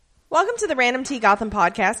Welcome to the Random Tea Gotham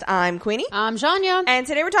podcast. I'm Queenie. I'm Janya. And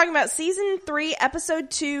today we're talking about Season 3, Episode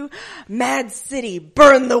 2, Mad City,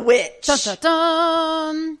 Burn the Witch. Dun, dun,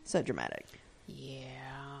 dun. So dramatic. Yeah.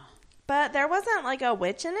 But there wasn't like a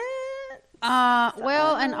witch in it.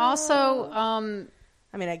 Well, and also, I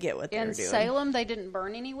mean, I get what they're in doing. Salem, they didn't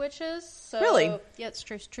burn any witches. So, Really? Yeah, it's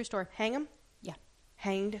true story. Hang them? Yeah.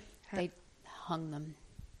 Hanged? They hung them.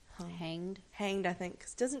 Hanged. Hanged, I think.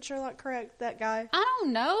 Doesn't Sherlock correct that guy? I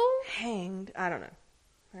don't know. Hanged. I don't know.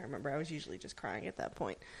 I remember I was usually just crying at that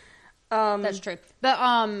point. That's true.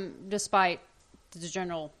 But despite the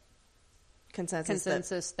general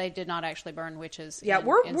consensus, they did not actually burn witches. Yeah, in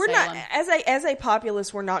we're Salem. not as a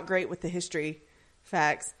populace. We're not great with the history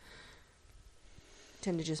facts.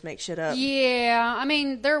 Tend to just make shit up. Yeah, I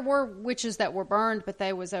mean there were witches that were burned, but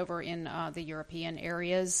they was over in the European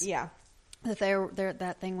areas. Yeah, that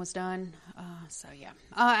that thing was done. So yeah,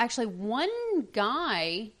 actually one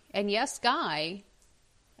guy,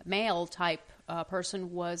 male type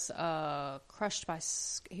person was crushed by.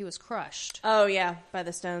 He was crushed. Oh yeah, by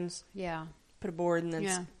the stones. Yeah. Put a board and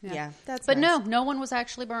then Yeah. That's but nice. no one was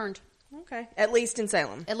actually burned. Okay, at least in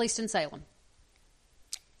Salem. At least in Salem.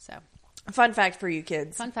 So, Fun fact for you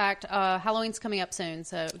kids. fun fact: Halloween's coming up soon,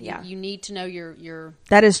 so Yeah. you need to know your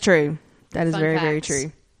That is true. That is fun very facts. very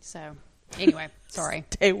true. So, anyway, sorry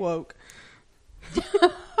Stay woke.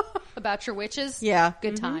 about your witches. Yeah.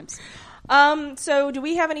 Good times. So do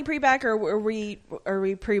we have any pre-back or are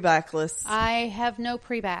we pre-backless? I have no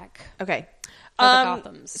pre-back. Okay. For the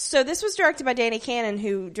Gothams. So this was directed by Danny Cannon,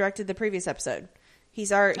 who directed the previous episode.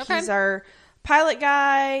 He's our pilot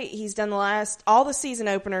guy. He's done all the season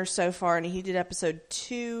openers so far, and he did episode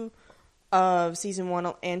 2 of season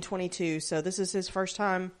 1 and 22. So this is his first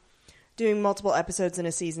time doing multiple episodes in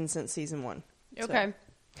a season since season 1. Okay.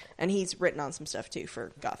 So, and he's written on some stuff too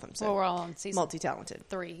for Gotham. So Well, we're all on season multi-talented.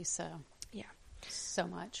 3, so Yeah. so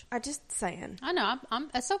much. I just saying. I know.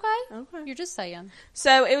 It's okay. Okay. You're just saying.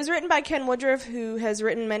 So it was written by Ken Woodruff, who has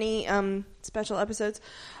written many special episodes,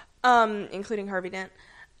 including Harvey Dent.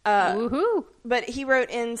 Woohoo! But he wrote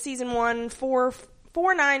in season 1 4,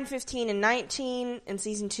 9, 15, and 19. In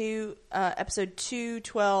season 2, episode 2,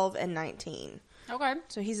 12, and 19. Okay.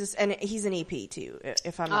 So he's an EP too,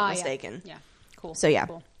 if I'm not mistaken. Yeah. Cool. So yeah.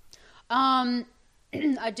 Cool.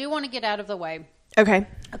 I do want to get out of the way Okay.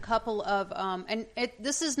 a couple of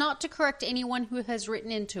this is not to correct anyone who has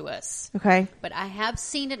written into us. Okay. But I have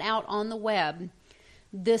seen it out on the web.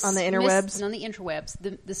 On the interwebs.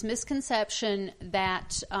 This misconception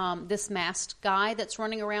that this masked guy that's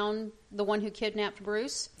running around, the one who kidnapped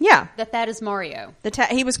Bruce, Yeah. that is Mario.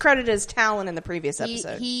 He was credited as Talon in the previous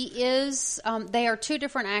episode. He is. They are two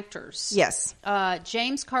different actors. Yes.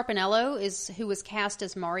 James Carpinello who was cast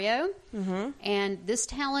as Mario, and this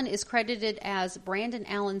Talon is credited as Brandon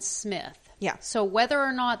Allen Smith. Yeah. So whether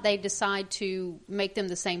or not they decide to make them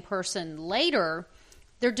the same person later,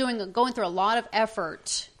 they're going through a lot of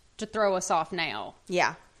effort to throw us off now.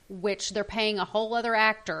 Yeah. Which they're paying a whole other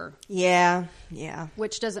actor. Yeah. Yeah.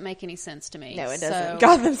 Which doesn't make any sense to me. No, it doesn't. So,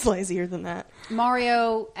 Gotham's lazier than that.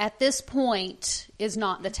 Mario, at this point, is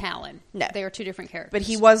not the Talon. No. They are two different characters. But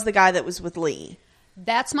he was the guy that was with Lee.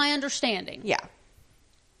 That's my understanding. Yeah.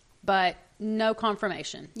 But no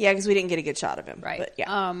confirmation. Yeah, because we didn't get a good shot of him. Right. But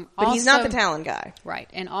yeah. But he's not the Talon guy. Right.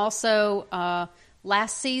 And also,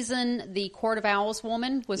 last season, the Court of Owls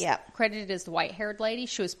woman was credited as the white-haired lady.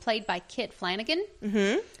 She was played by Kit Flanagan.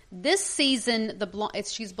 Mm-hmm. This season,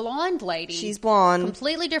 she's blonde lady. She's blonde.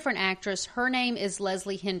 Completely different actress. Her name is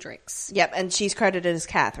Leslie Hendricks. Yep, and she's credited as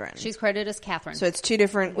Catherine. She's credited as Catherine. So it's two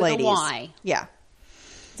different with ladies. A Y. Yeah.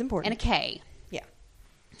 It's important. And a K. Yeah.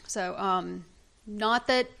 So, not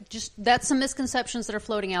that, that's some misconceptions that are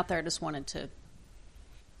floating out there. I just wanted to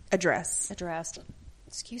address.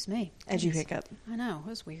 Excuse me. As you hiccup. I know. It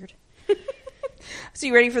was weird. So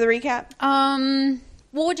you ready for the recap?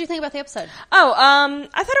 What would you think about the episode? I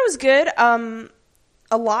thought it was good.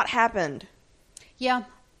 A lot happened. Yeah.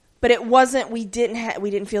 But it wasn't, we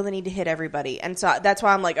didn't feel the need to hit everybody. And so that's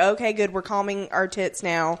why I'm like, okay, good. We're calming our tits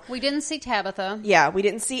now. We didn't see Tabitha. Yeah. We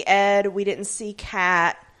didn't see Ed. We didn't see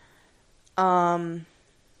Kat. So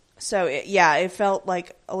it felt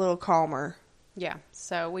like a little calmer. Yeah.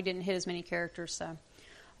 So we didn't hit as many characters. So,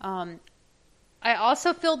 I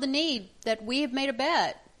also feel the need that we have made a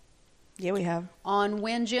bet. Yeah, we have. On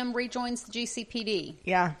when Jim rejoins the GCPD.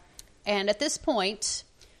 Yeah. And at this point,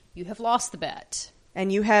 you have lost the bet.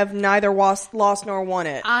 And you have neither lost nor won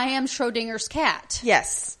it. I am Schrodinger's cat.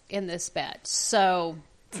 Yes. In this bet. So.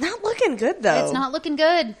 It's not looking good, though. It's not looking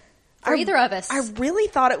good for either of us. I really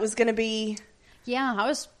thought it was going to be. Yeah, I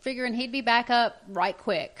was figuring he'd be back up right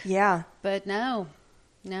quick. Yeah. But no.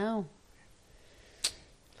 No.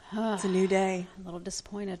 It's a new day. A little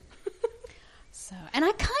disappointed. So, and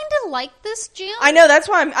I kind of like this Jim. I know, that's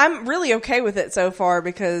why I'm really okay with it so far,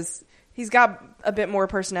 because he's got a bit more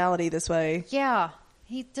personality this way. Yeah.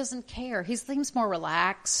 He doesn't care. He seems more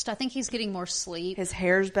relaxed. I think he's getting more sleep. His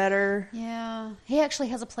hair's better. Yeah. He actually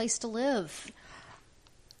has a place to live.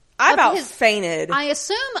 I about fainted. I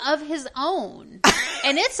assume of his own.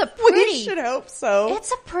 And it's a pretty... We should hope so.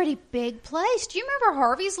 It's a pretty big place. Do you remember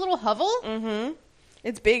Harvey's little hovel? Mm-hmm.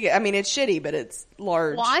 It's big. I mean, it's shitty, but it's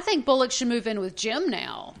large. Well, I think Bullock should move in with Jim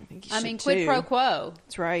now. I mean, quid pro quo.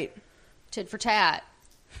 That's right. Tit for tat.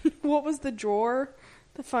 What was the drawer?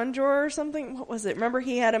 The fun drawer or something? What was it? Remember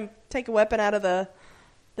he had him take a weapon out of the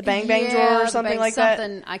bang drawer or something like that?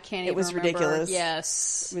 I can't even remember. It was ridiculous.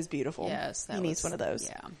 Yes. It was beautiful. Yes. He needs one of those.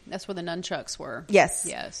 Yeah. That's where the nunchucks were. Yes.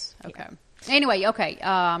 Yes. Okay. Yeah. Anyway, okay.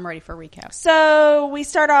 I'm ready for a recap. So we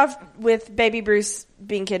start off with baby Bruce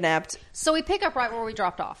being kidnapped. So we pick up right where we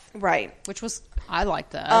dropped off. Right. Which was, I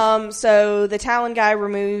liked that. So the Talon guy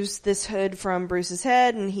removes this hood from Bruce's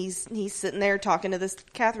head, and he's sitting there talking to this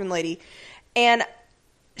Catherine lady. And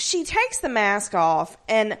she takes the mask off,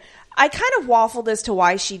 and I kind of waffled as to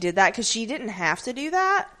why she did that, because she didn't have to do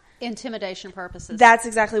that. Intimidation purposes. That's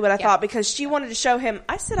exactly what I thought, because she wanted to show him,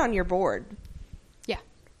 I sit on your board. Yeah.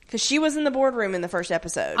 Because she was in the boardroom in the first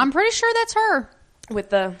episode. I'm pretty sure that's her. With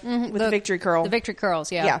the victory curl. The victory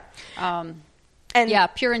curls, yeah. Yeah. And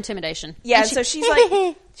pure intimidation. Yeah, so she's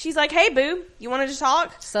like, hey, boo, you wanted to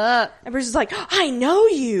talk? What's up? And Bruce is like, I know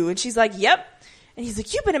you. And she's like, yep. And he's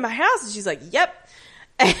like, you've been in my house. And she's like, yep.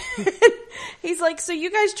 And he's like, so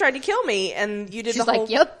you guys tried to kill me, and you did the whole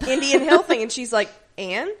Indian Hill thing. And she's like,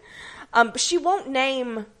 and? She won't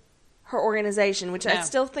name her organization, which I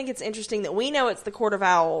still think it's interesting that we know it's the Court of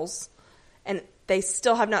Owls, and they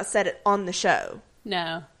still have not said it on the show.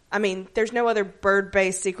 No. I mean, there's no other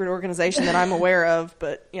bird-based secret organization that I'm aware of,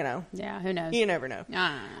 but, you know. Yeah, who knows? You never know.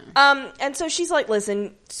 And so she's like,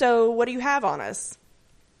 listen, so what do you have on us?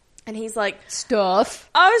 And he's like... Stuff.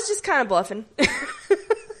 I was just kind of bluffing.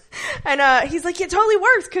 And he's like, it totally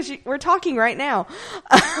works, because we're talking right now.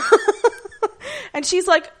 And she's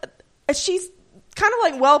like... She's kind of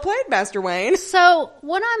like, well played, Master Wayne. So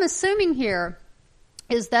what I'm assuming here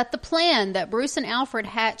is that the plan that Bruce and Alfred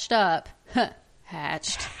hatched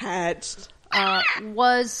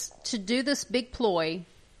was to do this big ploy.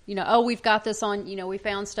 You know, oh, we've got this on, you know, we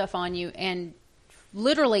found stuff on you. And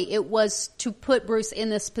literally it was to put Bruce in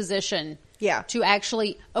this position. Yeah. To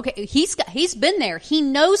actually, okay, he's been there. He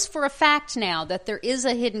knows for a fact now that there is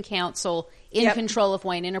a hidden council in control of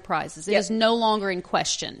Wayne Enterprises. It is no longer in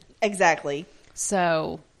question. Exactly.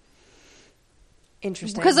 So...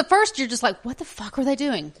 Interesting. Because at first you're just like, what the fuck are they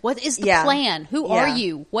doing? What is the plan? Who are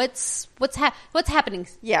you? What's happening?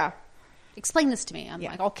 Yeah. Explain this to me. I'm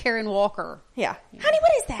like, all Karen Walker. Yeah. Honey,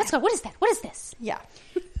 what is that? Let's go. What is that? What is this? Yeah.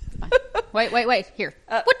 Wait. Here.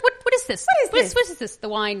 What is this? What is this? The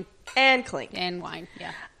wine. And clink. And wine.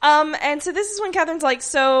 Yeah. And so this is when Catherine's like,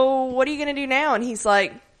 so what are you going to do now? And he's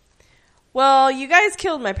like, well, you guys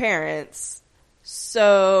killed my parents.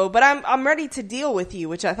 So, but I'm ready to deal with you,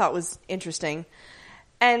 which I thought was interesting.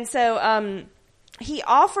 And so, he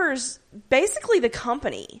offers basically the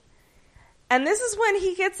company. And this is when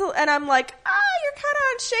he gets, and I'm like, you're kind of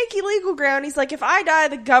on shaky legal ground. He's like, if I die,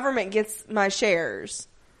 the government gets my shares.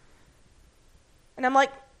 And I'm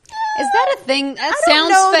like, is that a thing? That I sounds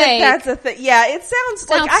don't know fake. That's a thing. Yeah, it sounds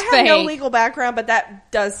like I have fake. no legal background, but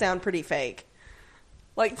that does sound pretty fake.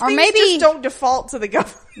 Like, or things maybe just don't default to the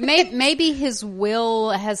government. Maybe his will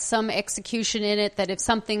has some execution in it that if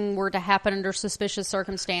something were to happen under suspicious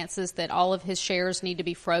circumstances, that all of his shares need to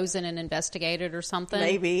be frozen and investigated or something.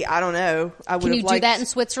 Maybe. I don't know. Can you do that in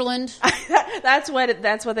Switzerland? That's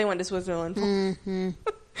what they went to Switzerland for. Mm-hmm.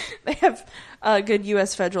 They have good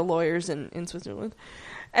U.S. federal lawyers in Switzerland.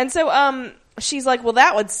 And so she's like, well,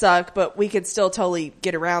 that would suck, but we could still totally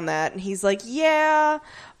get around that. And he's like, yeah,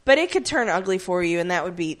 but it could turn ugly for you, and that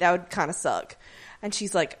would kind of suck. And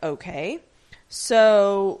she's like, okay,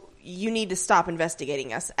 so you need to stop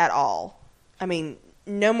investigating us at all. I mean,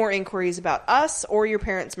 no more inquiries about us or your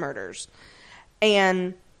parents' murders.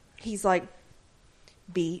 And he's like,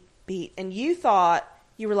 beat. And you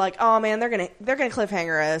were like, oh man, they're gonna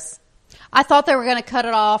cliffhanger us. I thought they were gonna cut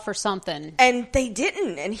it off or something. And they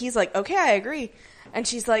didn't. And he's like, okay, I agree. And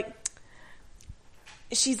she's like,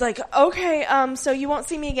 okay, so you won't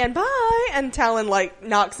see me again. Bye. And Talon like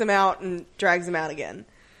knocks him out and drags him out again.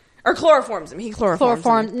 Or chloroforms him. He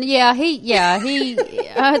chloroforms him. Yeah, he,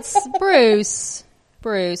 it's Bruce.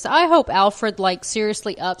 Bruce. I hope Alfred, like,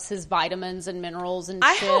 seriously ups his vitamins and minerals and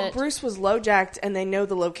shit. I hope Bruce was low-jacked and they know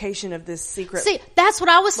the location of this secret. See, that's what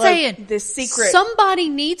I was saying. This secret. Somebody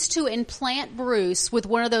needs to implant Bruce with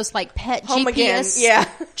one of those, like, pet Home GPS again.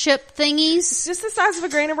 chip thingies. It's just the size of a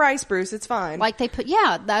grain of rice, Bruce. It's fine. Like they put,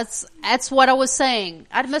 that's what I was saying.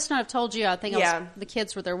 I must not have told you. I think the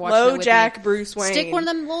kids were there watching it with Low-jack me. Bruce Wayne. Stick one of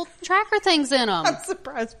them little tracker things in them. I'm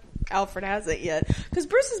surprised Alfred hasn't yet. Because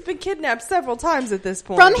Bruce has been kidnapped several times at this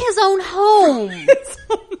point. From his own home.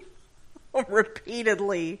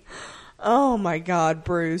 Repeatedly. Oh my God,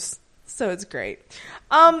 Bruce. So it's great.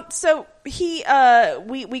 So we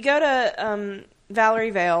go to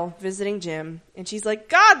Valerie Vale visiting Jim, and she's like,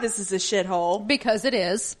 God, this is a shithole. Because it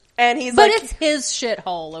is. And he's but like, it's his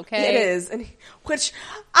shithole, okay? It is. Which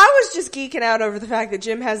I was just geeking out over the fact that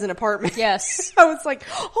Jim has an apartment. Yes. I was like,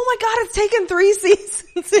 oh my God, it's taken 3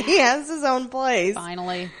 seasons and he has his own place.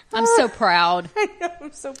 Finally. I'm so proud. I know,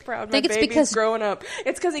 I'm so proud. I think My it's baby's because growing up.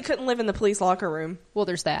 It's because he couldn't live in the police locker room. Well,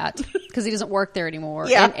 there's that. Because he doesn't work there anymore.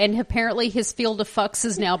 Yeah. And apparently his field of fucks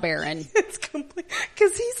is now barren. It's complete.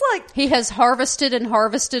 Because he's like... He has harvested and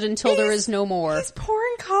harvested until there is no more. He's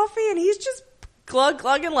pouring coffee and he's just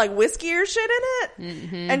glugging like whiskey or shit in it.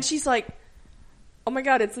 Mm-hmm. And she's like, oh my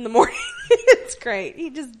God, it's in the morning. It's great. He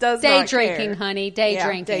just does day not drinking, care. Honey. Day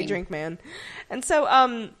drinking. Day drink, man. And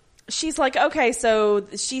so, she's like, okay, so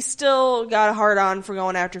she's still got a hard on for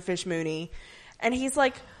going after Fish Mooney. And he's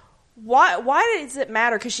like, why does it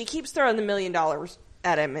matter? Because she keeps throwing the $1 million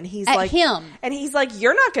at him. And he's like, him. And he's like,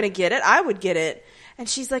 you're not going to get it. I would get it. And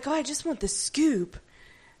she's like, oh, I just want the scoop.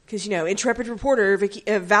 Because, intrepid reporter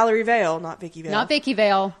Valerie Vale, not Vicky Vale. Not Vicky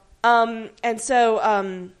Vale. And so,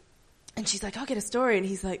 and she's like, I'll get a story. And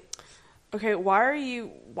he's like, okay, why are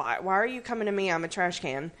you coming to me? I'm a trash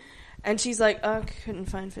can. And she's like, oh, I couldn't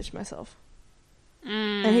find fish myself.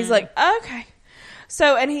 And he's like, okay.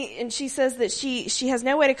 So, and she says that she has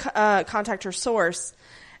no way to contact her source.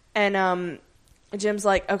 And, Jim's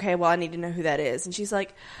like, okay, well, I need to know who that is. And she's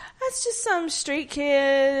like, that's just some street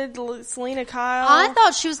kid, Selena Kyle. I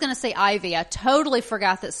thought she was going to say Ivy. I totally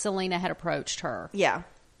forgot that Selena had approached her. Yeah.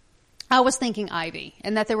 I was thinking Ivy,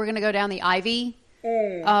 and that they were going to go down the Ivy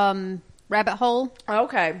rabbit hole.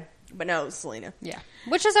 Okay. But no, it was Selena. Yeah.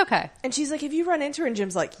 Which is okay. And she's like, have you run into her? And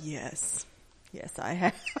Jim's like, yes. Yes, I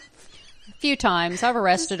have. A few times. I've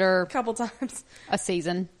arrested her. A couple times. A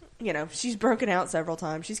season. She's broken out several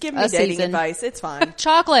times. She's given me dating advice. It's fine.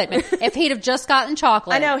 Chocolate. If he'd have just gotten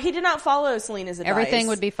chocolate. I know. He did not follow Selena's advice. Everything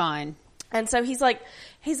would be fine. And so he's like,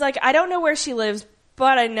 I don't know where she lives,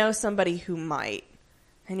 but I know somebody who might.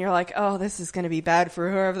 And you're like, oh, this is going to be bad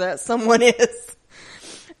for whoever that someone is.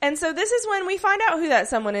 And so this is when we find out who that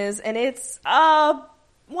someone is, and it's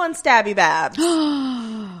one Stabby Babs.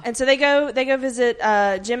 And so they go visit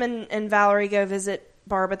Jim and Valerie go visit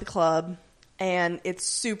Barb at the club. And it's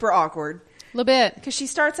super awkward. A little bit. Because she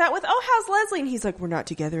starts out with, oh, how's Leslie? And he's like, we're not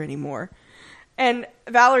together anymore. And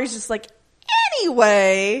Valerie's just like,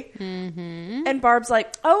 anyway. Mm-hmm. And Barb's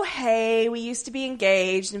like, oh, hey, we used to be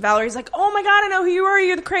engaged. And Valerie's like, oh, my God, I know who you are.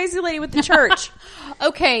 You're the crazy lady with the church.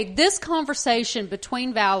 Okay, this conversation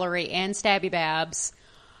between Valerie and Stabby Babs,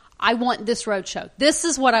 I want this roadshow. This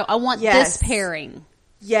is what I want. This pairing.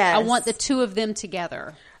 Yes. I want the two of them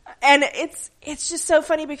together. And it's just so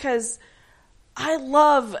funny because I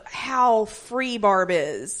love how free Barb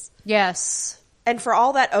is. Yes. And for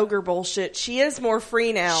all that ogre bullshit, she is more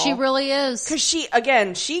free now. She really is. Because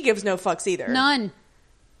she gives no fucks either. None.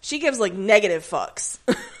 She gives negative fucks.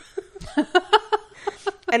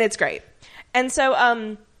 And it's great. And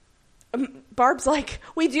so Barb's like,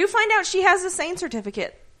 we do find out she has a SANE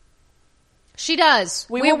certificate. She does.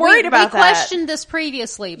 We were worried about that. We questioned this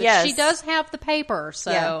previously, but she does have the paper,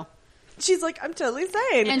 so. Yeah. She's like, I'm totally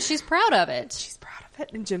sane. And she's proud of it. She's proud of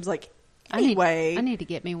it. And Jim's like, anyway. I need to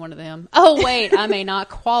get me one of them. Oh, wait, I may not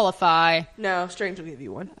qualify. No, Strange will give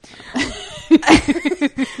you one.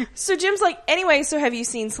 So Jim's like, anyway, so have you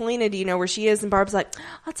seen Selena? Do you know where she is? And Barb's like,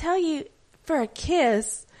 I'll tell you for a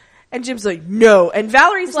kiss. And Jim's like, no. And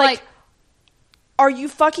Valerie's like, are you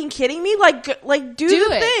fucking kidding me? Like do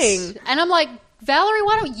the thing. And I'm like, Valerie,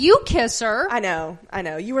 why don't you kiss her? I know.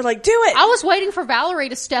 You were like, do it. I was waiting for Valerie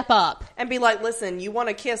to step up. And be like, listen, you want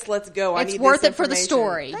to kiss, let's go. It's worth it for the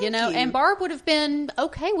story, you know? And Barb would have been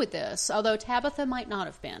okay with this, although Tabitha might not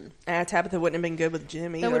have been. Tabitha wouldn't have been good with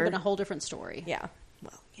Jim either. That would have been a whole different story. Yeah.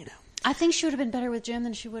 Well, I think she would have been better with Jim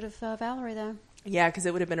than she would have Valerie, though. Yeah, because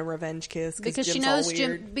it would have been a revenge kiss. Because Jim's she knows all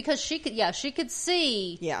weird. Jim, because she could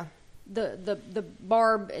see the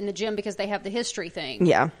Barb and the Jim because they have the history thing.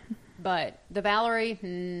 Yeah. But the Valerie,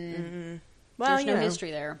 well, there's no history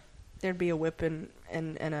there. There'd be a whip and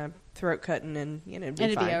a throat cutting and, it'd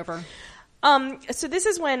be fine. over. So this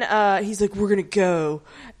is when he's like, we're going to go.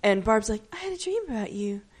 And Barb's like, I had a dream about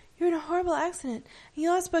you. You were in a horrible accident. And you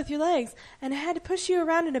lost both your legs. And I had to push you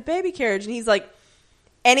around in a baby carriage. And he's like,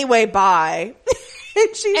 anyway, bye.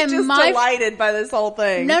 And she's just delighted by this whole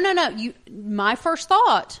thing. No. My first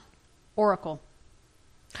thought, Oracle.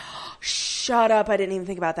 Shut up. I didn't even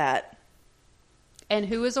think about that. And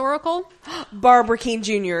who is Oracle? Barbara Keene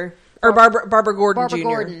Jr. Or Barbara Gordon Jr. Barbara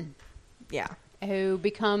Gordon. Yeah. Who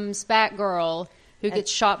becomes Batgirl, who gets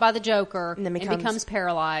shot by the Joker, and becomes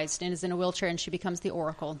paralyzed, and is in a wheelchair, and she becomes the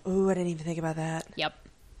Oracle. Ooh, I didn't even think about that. Yep.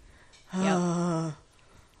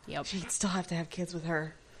 She'd still have to have kids with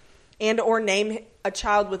her. And or name a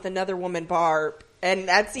child with another woman, Barb. And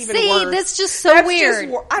that's even worse. See, that's just so weird.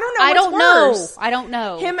 I don't know what's worse. I don't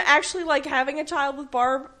know. Him actually, having a child with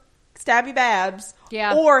Barb... Stabby Babs,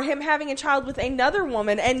 yeah, or him having a child with another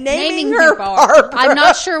woman and naming her Barbara. I'm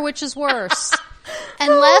not sure which is worse.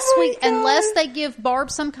 Unless they give Barb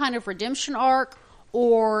some kind of redemption arc,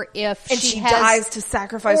 or if she dies to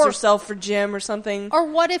sacrifice herself for Jim or something. Or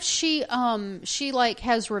what if she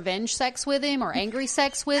has revenge sex with him or angry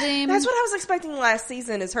sex with him? That's what I was expecting last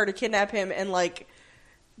season, is her to kidnap him and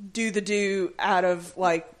do out of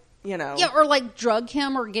Yeah, or drug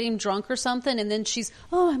him or get him drunk or something, and then she's,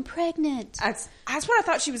 I'm pregnant. That's what I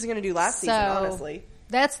thought she was going to do last season, honestly.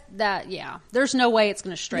 Yeah. There's no way it's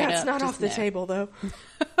going to straight up. That's not off the table, though.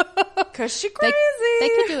 Because she's crazy. They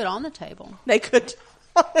could do it on the table. They could.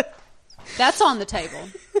 That's on the table.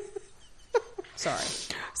 Sorry.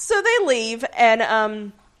 So they leave,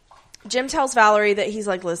 and Jim tells Valerie that he's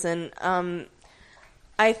like, listen,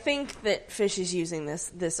 I think that Fish is using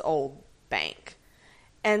this old bank.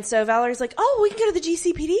 And so Valerie's like, we can go to the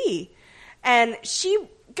GCPD. And she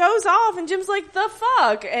goes off, and Jim's like, the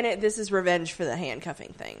fuck? And this is revenge for the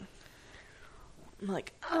handcuffing thing. I'm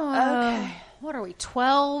like, okay. What are we,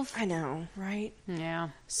 12? I know, right? Yeah.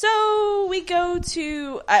 So we go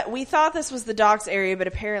to, we thought this was the docks area, but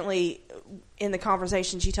apparently in the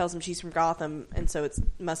conversation she tells him she's from Gotham, and so it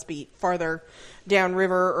must be farther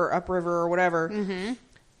downriver or upriver or whatever. Mm-hmm.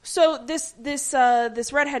 So this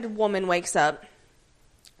redheaded woman wakes up.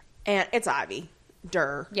 And it's Ivy.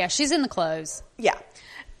 Durr. Yeah, she's in the clothes. Yeah.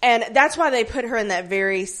 And that's why they put her in that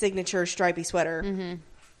very signature stripy sweater. Mm-hmm.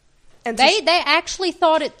 And so they actually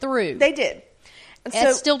thought it through. They did. And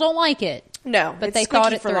so, still don't like it. No. But they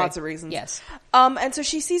thought it for through. Lots of reasons. Yes. And so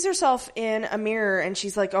she sees herself in a mirror, and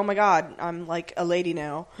she's like, oh my God, I'm like a lady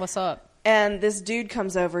now. What's up? And this dude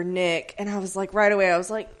comes over, Nick, and I was like, right away, I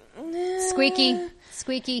was like, nah. Squeaky.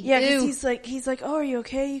 Yeah, because he's like, oh, are you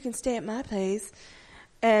okay? You can stay at my place.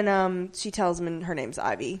 And she tells him her name's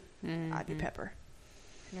Ivy. Mm-hmm. Ivy Pepper.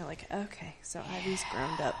 And you're like, okay, so Ivy's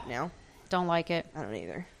grown up now. Don't like it. I don't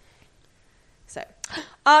either. So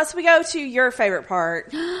we go to your favorite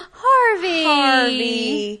part.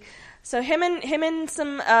 Harvey. So him and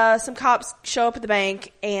some cops show up at the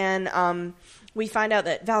bank, and we find out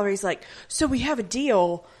that Valerie's like, so we have a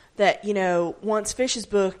deal that, once Fish is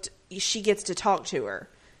booked, she gets to talk to her.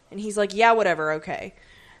 And he's like, yeah, whatever, okay.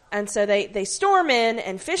 And so they storm in,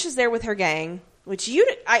 and Fish is there with her gang, which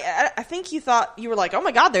I think you thought, you were like, oh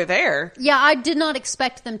my God, they're there. Yeah, I did not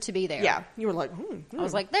expect them to be there. Yeah, you were like, I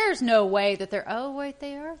was like, there's no way that they're, oh wait,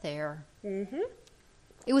 they are there. Mm-hmm.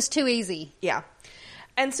 It was too easy. Yeah.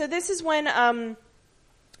 And so this is when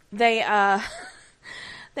they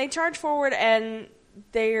charge forward, and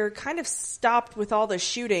they're kind of stopped with all the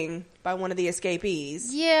shooting by one of the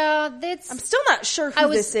escapees. Yeah, I'm still not sure who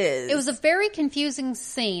this is. It was a very confusing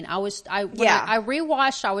scene. I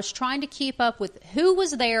rewatched, I was trying to keep up with who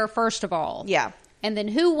was there first of all. Yeah. And then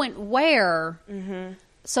who went where. Mm-hmm.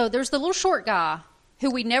 So there's the little short guy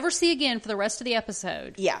who we never see again for the rest of the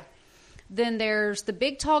episode. Yeah. Then there's the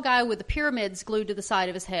big tall guy with the pyramids glued to the side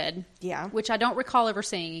of his head. Yeah. Which I don't recall ever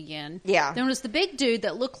seeing again. Yeah. Then there's the big dude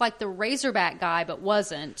that looked like the Razorback guy but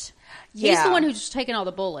wasn't. Yeah. He's the one who's just taking all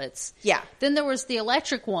the bullets. Yeah. Then there was the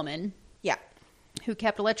electric woman. Yeah. Who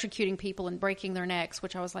kept electrocuting people and breaking their necks,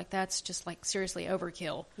 which I was like, that's just like seriously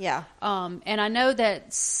overkill. Yeah. And I know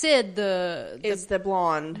that Sid, is the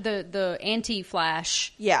blonde. The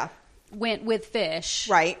anti-Flash. Yeah. Went with Fish.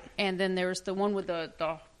 Right. And then there's the one with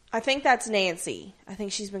the I think that's Nancy. I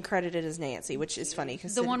think she's been credited as Nancy, which is funny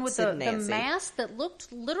because the one with the mask that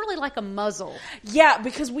looked literally like a muzzle. Yeah,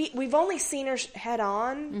 because we've only seen her head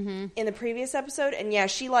on in the previous episode, and yeah,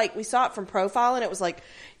 we saw it from profile, and it was like,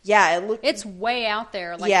 yeah, it's way out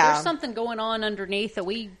there. Like there's something going on underneath that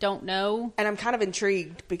we don't know. And I'm kind of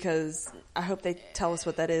intrigued because I hope they tell us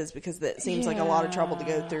what that is, because that seems like a lot of trouble to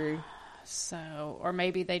go through. So, or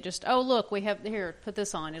maybe they just, oh, look, we have, here, put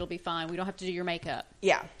this on. It'll be fine. We don't have to do your makeup.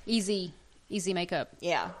 Yeah. Easy makeup.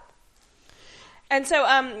 Yeah. And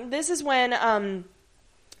so this is when,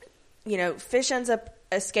 Fish ends up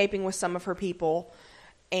escaping with some of her people,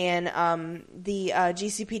 and the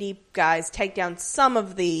GCPD guys take down some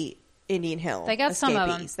of the Indian Hill They got escapees. some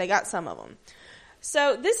of them. They got some of them.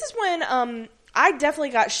 So this is when I definitely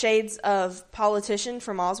got shades of Politician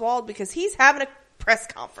from Oswald, because he's having a press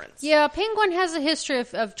conference. Yeah, Penguin has a history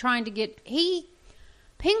of trying to get...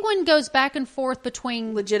 Penguin goes back and forth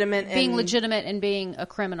between being legitimate and being a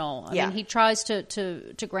criminal. I mean, he tries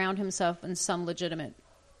to ground himself in some legitimate,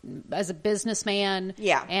 as a businessman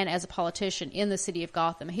and as a politician in the city of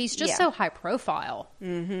Gotham. He's just so high profile.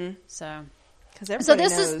 Mm-hmm. So this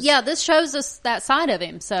knows. This shows us that side of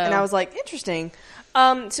him. So, and I was like, interesting.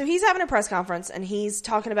 So he's having a press conference, and he's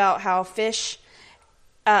talking about how Fish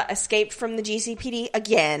escaped from the GCPD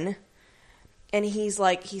again. And he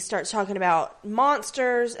starts talking about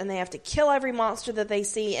monsters, and they have to kill every monster that they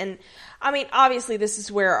see. And, I mean, obviously this is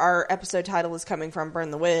where our episode title is coming from,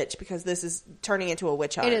 Burn the Witch, because this is turning into a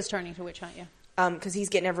witch hunt. It is turning into a witch hunt, yeah. Because he's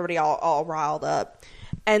getting everybody all riled up.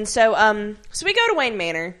 And so we go to Wayne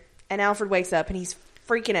Manor, and Alfred wakes up, and he's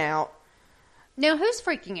freaking out. Now, who's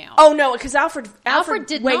freaking out? Oh, no, because Alfred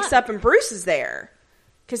wakes not. up, and Bruce is there.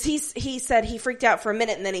 Because he said he freaked out for a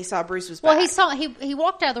minute, and then he saw Bruce was back. Well, he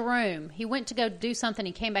walked out of the room. He went to go do something.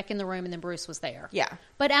 He came back in the room, and then Bruce was there. Yeah.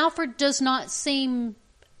 But Alfred does not seem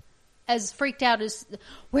as freaked out as,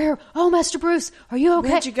 oh, Master Bruce, are you okay?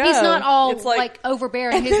 Where'd you go? He's not all, like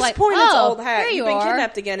overbearing. At He's this like, point, oh, it's old hat. You've been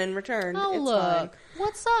kidnapped again and returned. Oh, it's look. fine.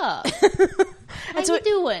 What's up? How you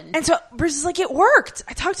doing? And so Bruce is like, it worked.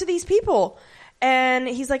 I talked to these people. And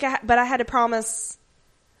he's like, but I had to promise.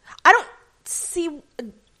 I don't see...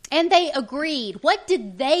 And they agreed. What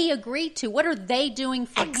did they agree to? What are they doing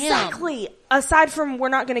for him? Exactly. Aside from, we're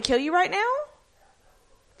not going to kill you right now?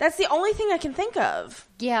 That's the only thing I can think of.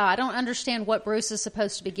 Yeah, I don't understand what Bruce is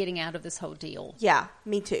supposed to be getting out of this whole deal. Yeah,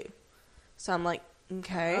 me too. So I'm like,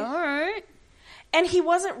 okay. All right. And he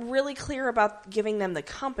wasn't really clear about giving them the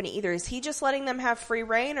company either. Is he just letting them have free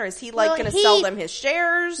reign, or is he going to sell them his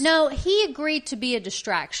shares? No, he agreed to be a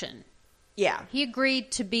distraction. Yeah. He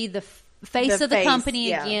agreed to be the face of the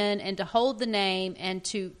company again, and to hold the name, and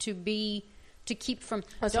to keep from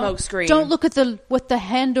a smoke screen. Don't look at what the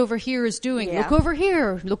hand over here is doing. Yeah. Look over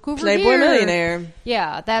here. Look over Playboy here. Millionaire.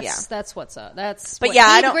 Yeah, that's what's up. That's but what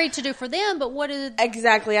he agreed to do for them. But what is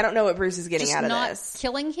exactly? I don't know what Bruce is getting out of this.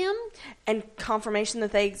 Killing him and confirmation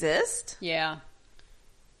that they exist. Yeah,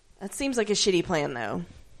 that seems like a shitty plan, though.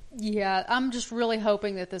 Yeah, I'm just really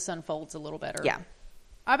hoping that this unfolds a little better. Yeah.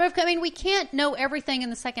 I mean, we can't know everything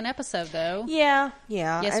in the second episode, though. Yeah.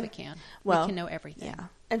 Yes, we can. Well, we can know everything. Yeah.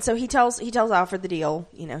 And so he tells Alfred the deal.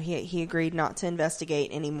 You know, he agreed not to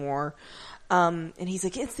investigate anymore. And he's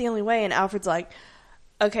like, it's the only way. And Alfred's like,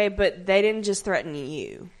 okay, but they didn't just threaten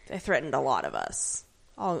you. They threatened a lot of us.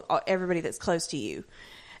 Everybody that's close to you.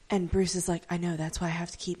 And Bruce is like, I know, that's why I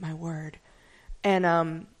have to keep my word.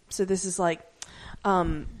 And so this is like...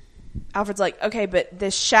 Alfred's like, okay, but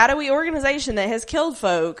this shadowy organization that has killed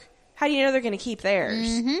folk, how do you know they're going to keep theirs?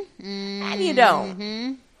 Mm-hmm. And you don't.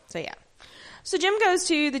 Mm-hmm. So, yeah. So, Jim goes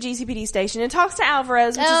to the GCPD station and talks to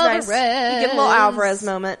Alvarez, which is nice. We get a little Alvarez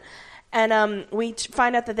moment. And we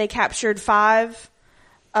find out that they captured 5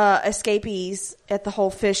 escapees at the whole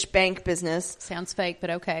fish bank business. Sounds fake,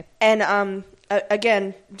 but okay. And,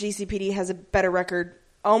 again, GCPD has a better record,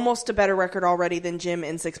 almost a better record already than Jim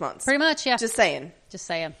in 6 months. Pretty much, yeah. Just saying.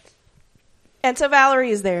 And so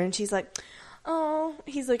Valerie is there, and she's like, oh,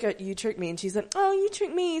 he's like, you tricked me. And she's like, oh, you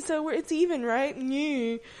tricked me, so it's even, right?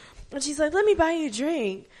 Yeah. And she's like, let me buy you a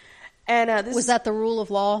drink. And was that the rule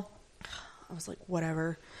of law? I was like,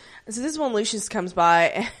 whatever. And so this is when Lucius comes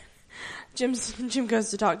by, and Jim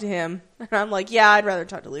goes to talk to him. And I'm like, yeah, I'd rather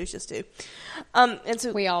talk to Lucius, too. And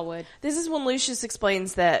so we all would. This is when Lucius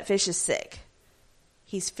explains that Fish is sick.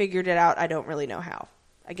 He's figured it out. I don't really know how.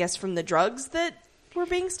 I guess from the drugs that were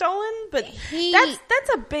being stolen, but that's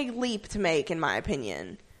a big leap to make, in my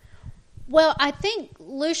opinion. Well, I think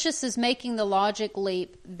Lucius is making the logic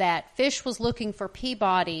leap that Fish was looking for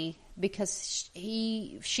Peabody because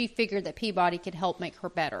she figured that Peabody could help make her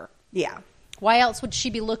better. Yeah. Why else would she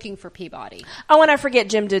be looking for Peabody? Oh, and I forget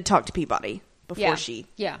Jim did talk to Peabody before she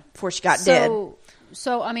got dead.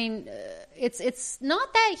 So I mean, it's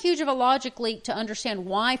not that huge of a logic leap to understand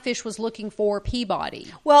why Fish was looking for Peabody.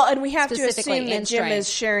 Well, and we have to assume that Jim is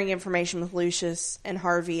sharing information with Lucius and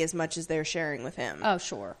Harvey as much as they're sharing with him. Oh,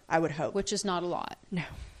 sure. I would hope. Which is not a lot. No.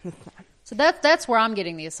 So that's where I'm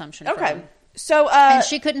getting the assumption from. So and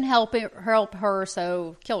she couldn't help her,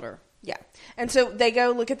 so killed her. Yeah. And so they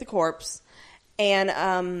go look at the corpse,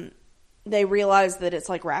 and they realize that it's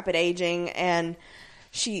like rapid aging, and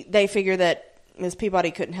they figure that Miss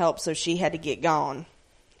Peabody couldn't help, so she had to get gone.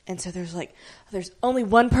 And so there's only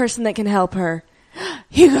one person that can help her.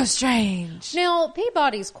 Hugo Strange. Now,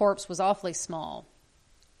 Peabody's corpse was awfully small.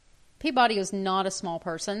 Peabody was not a small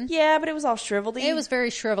person. Yeah, but it was all shriveled. It was very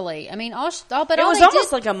shrivelly. I mean, it was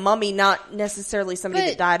almost like a mummy, not necessarily somebody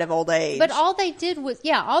that died of old age. But all they did,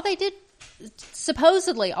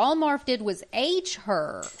 supposedly, all Marv did was age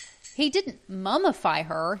her. He didn't mummify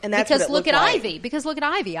her. And that's because what it look at like. Ivy. Because look at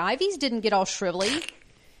Ivy. Ivy's didn't get all shrivelly.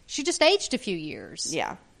 She just aged a few years.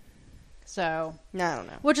 Yeah. So, I don't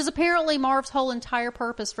know. Which is apparently Marv's whole entire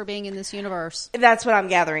purpose for being in this universe. That's what I'm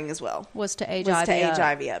gathering as well. Was to age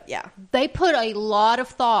Ivy up, yeah. They put a lot of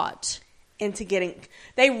thought into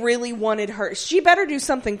they really wanted her. She better do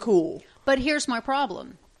something cool. But here's my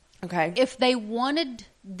problem. Okay. If they wanted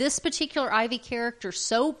this particular Ivy character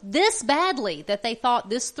so this badly that they thought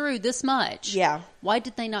this through this much, why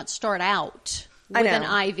did they not start out with an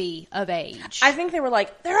Ivy of age? I think they were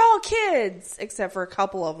like, they're all kids, except for a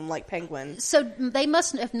couple of them, like Penguin. So they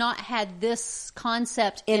must have not had this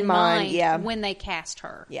concept in mind when they cast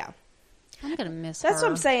her. Yeah. I'm going to miss That's her.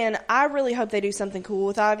 what I'm saying. I really hope they do something cool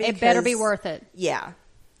with Ivy. It better be worth it. Yeah.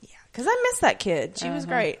 Yeah. Because I miss that kid. She was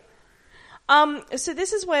great. So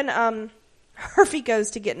this is when Harvey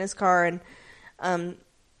goes to get in his car, and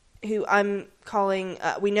who I'm calling,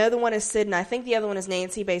 we know the one is Sid, and I think the other one is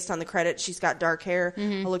Nancy based on the credits. She's got dark hair.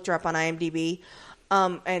 I looked her up on IMDb.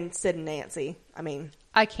 And Sid and Nancy. I mean,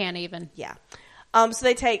 I can't even. Yeah.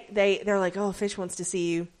 So they're like, oh, Fish wants to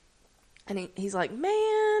see you. And he's like,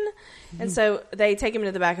 man. And so they take him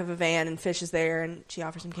to the back of a van, and Fish is there, and she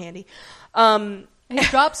offers him candy. He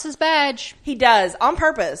drops his badge. He does, on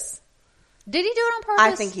purpose. Did he do it on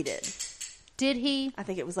purpose? I think he did. Did he? I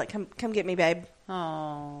think it was like, come get me, babe.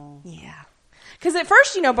 Oh. Yeah. Because at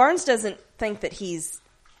first, Barnes doesn't think that he's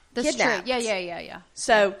kidnapped. True. Yeah.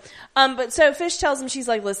 So, so Fish tells him, she's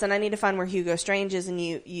like, listen, I need to find where Hugo Strange is, and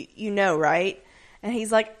you know, right? And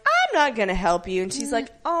he's like, I'm not going to help you. And she's like,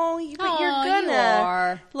 oh, but you're going to. You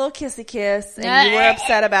are. Little kissy kiss. And you were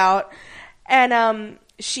upset about. And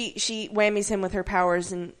she whammies him with her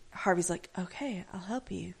powers, and Harvey's like, okay, I'll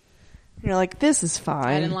help you. And you're like, this is fine.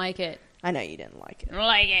 I didn't like it. I know you didn't like it. I don't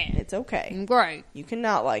like it. It's okay. Great. You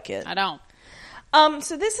cannot like it. I don't.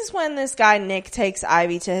 So this is when this guy, Nick, takes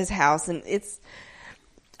Ivy to his house, and it's...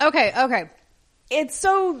 Okay. It's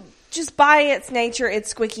so... Just by its nature,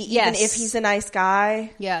 it's squicky, even if he's a nice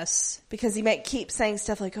guy. Yes. Because he keeps saying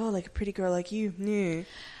stuff like, oh, like a pretty girl like you. Yeah.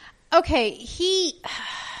 Okay,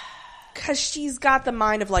 Because she's got the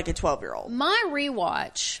mind of like a 12-year-old. My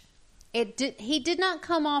rewatch, he did not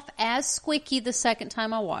come off as squicky the second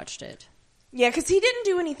time I watched it. Yeah, because he didn't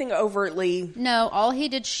do anything overtly. No, all he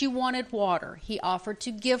did, she wanted water. He offered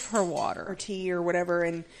to give her water. Or tea or whatever,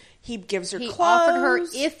 and he gives her clothes. He offered her,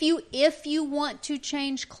 if you want to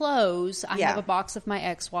change clothes, I have a box of my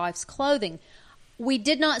ex-wife's clothing. We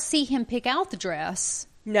did not see him pick out the dress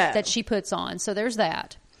that she puts on, so there's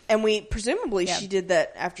that. And presumably she did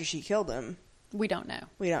that after she killed him. We don't know.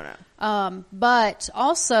 But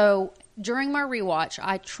also, during my rewatch,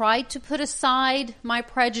 I tried to put aside my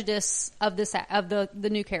prejudice of the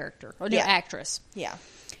new character or new actress. Yeah.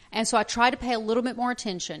 And so I tried to pay a little bit more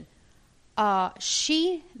attention.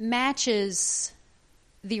 She matches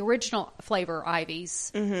the original Flavor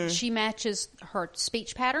Ivy's. Mm-hmm. She matches her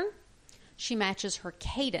speech pattern. She matches her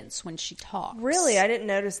cadence when she talks. Really? I didn't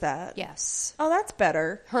notice that. Yes. Oh, that's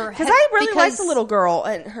better. Because I really liked the little girl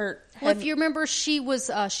and her... Well, if you remember, she'd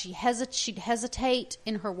hesitate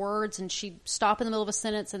in her words, and she'd stop in the middle of a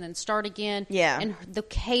sentence and then start again. Yeah. And the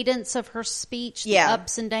cadence of her speech, the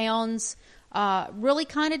ups and downs, really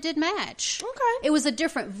kind of did match. Okay. It was a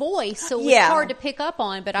different voice, so it was hard to pick up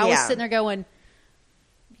on, but I was sitting there going...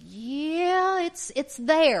 Yeah, it's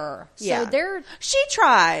there. So she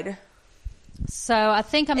tried. So I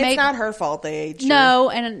think it's not her fault they aged her.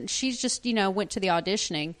 No, and she's just, went to the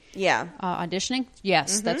auditioning. Yeah. Auditioning?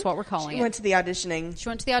 Yes, that's what we're calling it. She went to the auditioning. She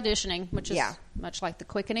went to the auditioning, which is much like the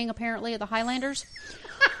quickening, apparently, of the Highlanders.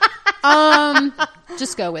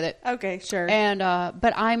 Just go with it. Okay, sure. And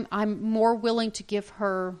but I'm more willing to give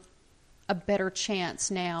her a better chance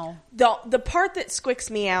now. The part that squicks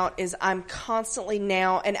me out is I'm constantly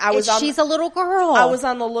now, and she's a little girl. I was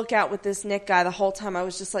on the lookout with this Nick guy the whole time. I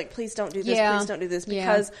was just like, please don't do this, please don't do this,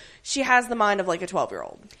 because she has the mind of like a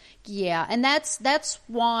 12-year-old. Yeah, and that's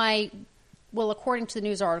why well, according to the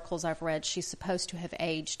news articles I've read, she's supposed to have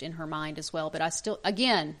aged in her mind as well. But I still,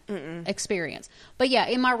 again, experience. But yeah,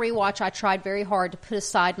 in my rewatch, I tried very hard to put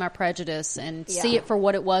aside my prejudice and see it for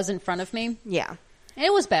what it was in front of me. Yeah. And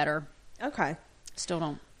it was better. Okay. Still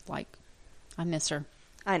don't I miss her.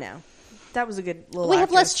 I know. That was a good little We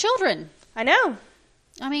have less children. I know.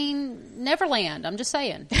 I mean, Neverland. I'm just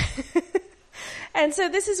saying. And so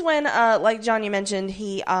this is when, like John, you mentioned,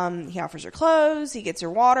 he offers her clothes, he gets her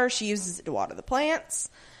water, she uses it to water the plants.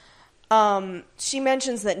 She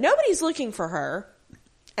mentions that nobody's looking for her,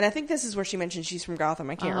 and I think this is where she mentioned she's from Gotham.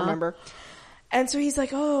 I can't remember. And so he's like,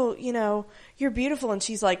 "Oh, you're beautiful," and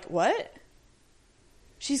she's like, "What?"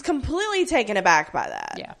 She's completely taken aback by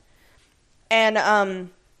that. Yeah. And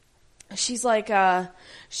she's like,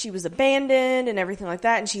 she was abandoned and everything like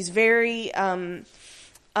that, and she's very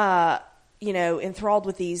enthralled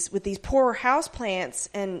with these poor house plants,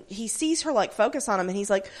 and he sees her focus on them, and he's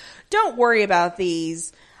like, "Don't worry about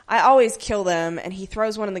these. I always kill them." And he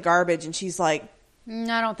throws one in the garbage, and she's like,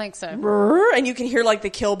 I don't think so. And you can hear the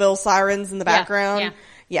Kill Bill sirens in the background.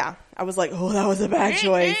 Yeah. I was like, oh, that was a bad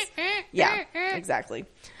choice. Yeah, exactly.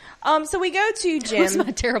 So we go to Jim. That was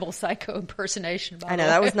my terrible Psycho impersonation. I know,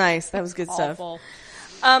 that was nice. That was good Awful.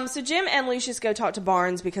 stuff. So Jim and Lucius go talk to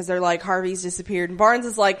Barnes because they're like, Harvey's disappeared. And Barnes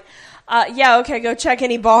is like, yeah, okay, go check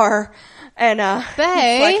any bar. And Bae.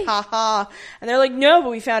 he's like, ha. And they're like, no,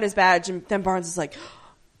 but we found his badge. And then Barnes is like,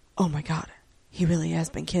 oh my God, he really has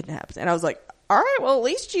been kidnapped. And I was like, all right, well, at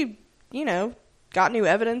least you got new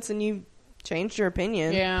evidence and you changed your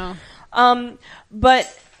opinion. Yeah.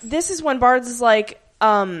 But this is when Barnes is like,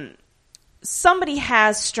 somebody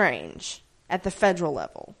has Strange at the federal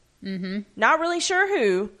level. Mm-hmm. Not really sure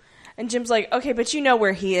who. And Jim's like, okay, but you know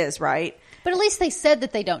where he is, right? But at least they said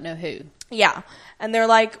that they don't know who. Yeah. And they're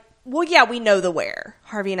like, well, yeah, we know the where.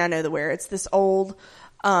 Harvey and I know the where. It's this old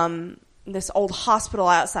hospital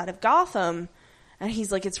outside of Gotham. And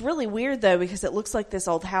he's like, it's really weird, though, because it looks like this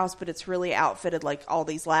old house, but it's really outfitted like all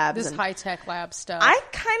these labs. This high-tech lab stuff.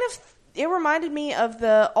 It reminded me of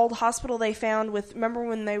the old hospital they found remember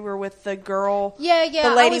when they were with the girl? Yeah.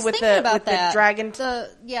 The lady I was with about the dragon.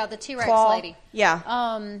 The T-Rex claw lady.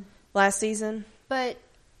 Yeah. Last season. But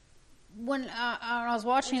when I was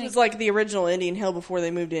watching it was like the original Indian Hill before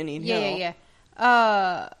they moved to Indian Hill. Yeah.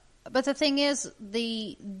 But the thing is,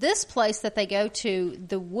 this place that they go to,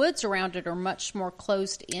 the woods around it are much more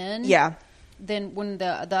closed in. Yeah. Than when the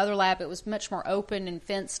other lab, it was much more open and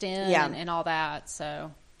fenced in and all that.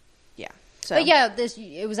 So. Yeah. So. But yeah,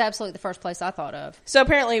 it was absolutely the first place I thought of. So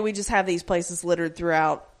apparently we just have these places littered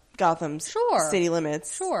throughout Gotham's city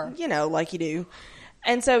limits. Sure. Like you do.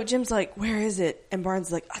 And so Jim's like, where is it? And Barnes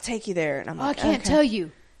is like, I'll take you there. And I'm like, I can't tell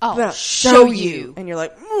you. I'll show you. And you're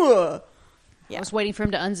like, ugh. Yeah. I was waiting for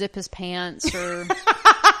him to unzip his pants or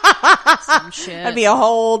some shit. That'd be a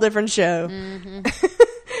whole different show. Mm-hmm.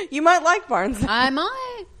 You might like Barnes. I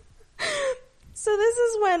might. So this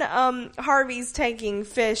is when Harvey's taking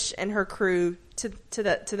Fish and her crew to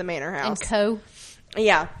the manor house. And Co.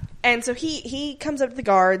 Yeah. And so he comes up to the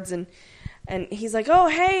guards and he's like, oh,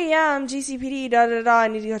 hey, yeah, I'm GCPD, da-da-da, I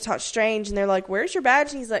need to go talk to Strange. And they're like, where's your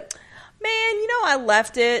badge? And he's like, man, I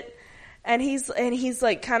left it. And he's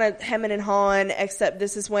like kind of hemming and hawing, except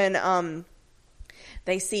this is when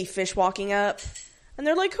they see Fish walking up. And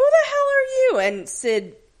they're like, who the hell are you? And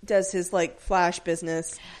Sid does his Flash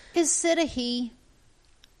business. Is Sid a he?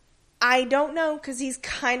 I don't know, because he's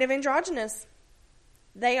kind of androgynous.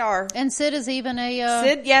 They are. And Sid is even a...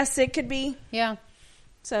 Sid, yeah, Sid could be. Yeah.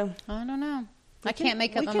 So. I don't know. I can't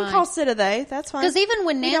make up my mind. We can call Sid a they. That's fine. Because even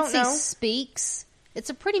when Nancy speaks,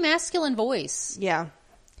 it's a pretty masculine voice. Yeah.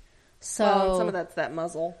 So well, some of that's that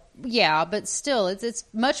muzzle. Yeah, but still, it's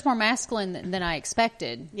much more masculine than I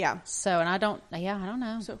expected. Yeah. So, and I don't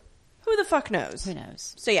know. So, who the fuck knows? Who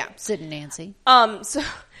knows? So, yeah. Sid and Nancy. So,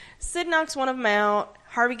 Sid knocks one of them out.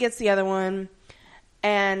 Harvey gets the other one.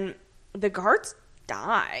 And the guards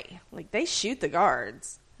die. They shoot the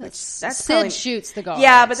guards. Which that's Sid shoots the guards.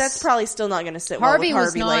 Yeah, but that's probably still not going to sit well with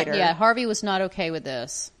Harvey later. Yeah, Harvey was not okay with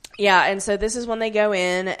this. Yeah, and so this is when they go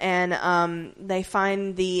in and they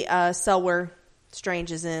find the cell where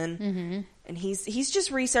Strange is in. Mm-hmm. And he's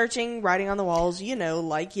just researching, writing on the walls,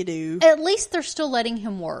 like you do. At least they're still letting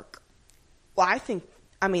him work. Well,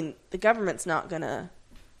 the government's not going to...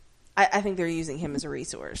 I think they're using him as a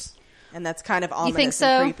resource. And that's kind of ominous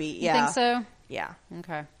and creepy. Yeah. You think so? Yeah.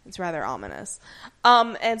 Okay. It's rather ominous.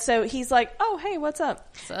 And so he's like, oh, hey, what's up?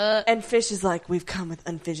 What's up? And Fish is like, we've come with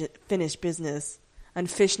unfinished business.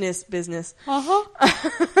 Unfishness business.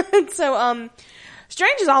 Uh-huh. And so,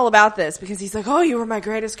 Strange is all about this because he's like, oh, you were my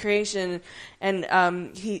greatest creation.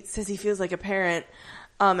 And he says he feels like a parent.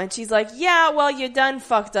 And she's like, yeah, well, you done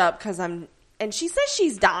fucked up because and she says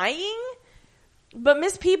she's dying. But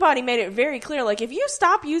Miss Peabody made it very clear, like, if you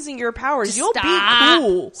stop using your powers, you'll be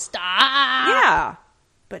cool. Stop. Yeah.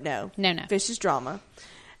 But no. No. Fish is drama.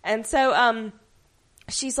 And so,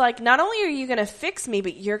 she's like, not only are you going to fix me,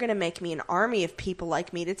 but you're going to make me an army of people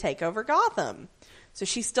like me to take over Gotham. So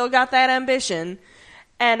she's still got that ambition.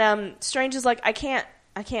 And Strange is like, I can't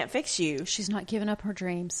fix you. She's not giving up her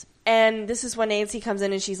dreams. And this is when Nancy comes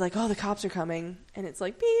in and she's like, oh, the cops are coming. And it's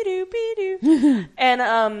like, be-doo, be-doo.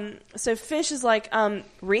 And so Fish is like,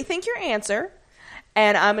 rethink your answer,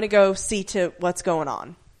 and I'm going to go see to what's going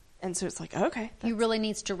on. And so it's like, okay. He really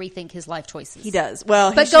needs to rethink his life choices. He does.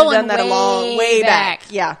 Well, he should have done that a long way back.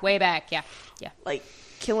 Yeah. Way back, yeah. Like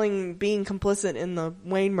being complicit in the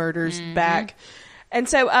Wayne murders back. And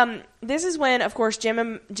so this is when, of course, Jim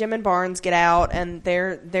and Barnes get out, and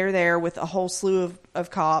they're there with a whole slew of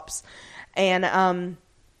cops. And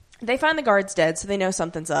they find the guards dead, so they know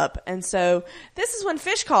something's up. And so this is when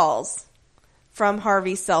Fish calls from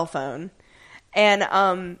Harvey's cell phone.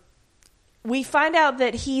 And we find out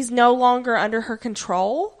that he's no longer under her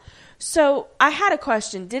control. So I had a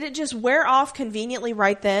question. Did it just wear off conveniently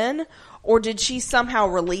right then? Or did she somehow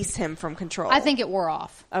release him from control? I think it wore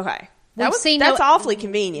off. Okay. That's awfully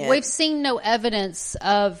convenient. We've seen no evidence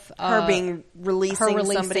of her releasing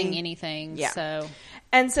somebody. anything. Yeah. So.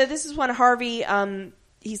 And so this is when Harvey,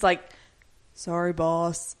 he's like, sorry,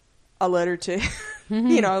 boss. I let her to,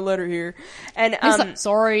 I let her here. And he's like,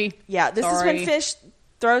 sorry. Yeah, this is when Fish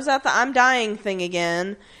throws out the I'm dying thing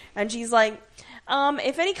again. And she's like,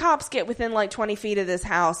 if any cops get within like 20 feet of this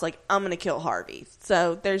house, like, I'm going to kill Harvey.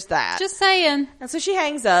 So there's that. Just saying. And so she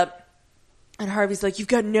hangs up. And Harvey's like, you've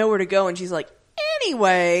got nowhere to go. And she's like,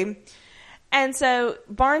 anyway. And so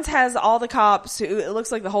Barnes has all the cops, who it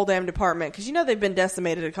looks like the whole damn department, because they've been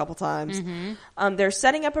decimated a couple times. Mm-hmm. They're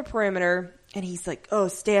setting up a perimeter, and he's like, oh,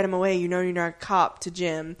 stay out of my way. You know you're not a cop, to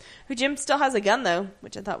Jim. Who Jim still has a gun, though,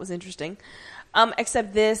 which I thought was interesting.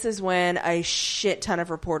 Except this is when a shit ton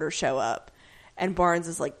of reporters show up. And Barnes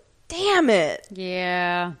is like, damn it.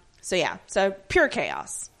 Yeah. So pure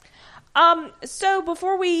chaos. So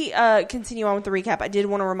before we continue on with the recap, I did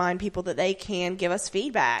want to remind people that they can give us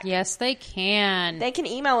feedback. Yes, they can. They can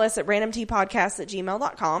email us at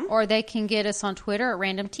randomtpodcast@gmail.com. Or they can get us on Twitter at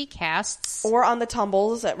randomtcasts. Or on the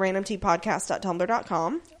tumbles at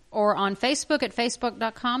randomtpodcast.tumblr.com. Or on Facebook at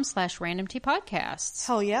facebook.com/randomtpodcasts.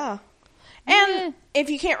 Hell yeah. And if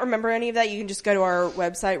you can't remember any of that, you can just go to our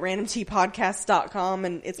website, randomtpodcast.com,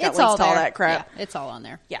 and it's got links to all that crap. Yeah, it's all on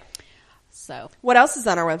there. Yeah. So, what else is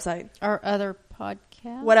on our website? Our other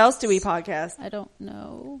podcasts. What else do we podcast? I don't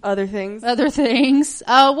know. Other things?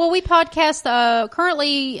 Well, we podcast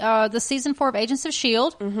currently the season 4 of Agents of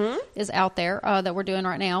S.H.I.E.L.D. is out there that we're doing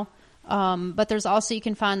right now. But there's also, you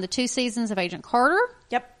can find the 2 seasons of Agent Carter.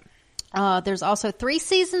 Yep. There's also 3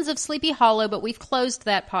 seasons of Sleepy Hollow, but we've closed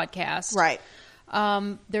that podcast. Right.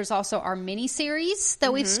 There's also our mini-series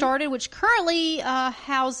that we've started, which currently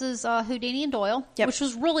houses Houdini and Doyle, which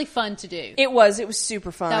was really fun to do. It was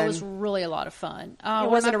super fun. That was really a lot of fun. It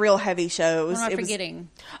wasn't a real heavy show. What am I forgetting?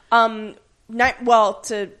 To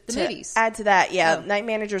movies. Add to that, Night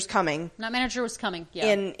Manager's coming. Night Manager was coming,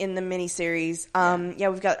 in the mini-series.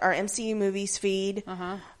 We've got our MCU movies feed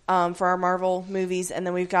for our Marvel movies, and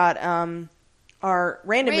then we've got our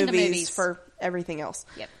random movies for everything else.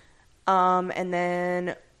 Yep. And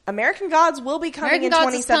then American Gods will be coming in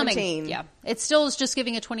 2017. Yeah. It still is just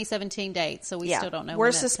giving a 2017 date, so we still don't know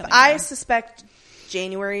when that's coming. I suspect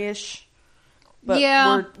January-ish. But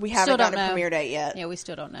we haven't got a premiere date yet. Yeah, we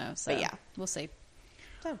still don't know. So we'll see.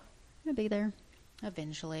 So we'll be there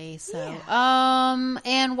eventually. So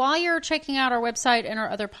and while you're checking out our website and our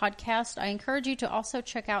other podcast, I encourage you to also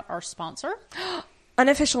check out our sponsor.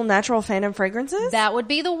 Unofficial Natural Fandom Fragrances? That would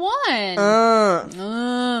be the one.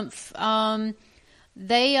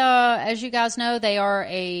 They, as you guys know, they are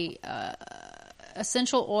a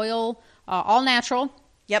essential oil, all natural.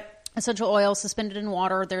 Yep. Essential oil suspended in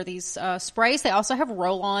water. They're these sprays. They also have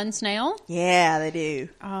roll-ons now. Yeah, they do.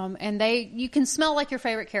 And you can smell like your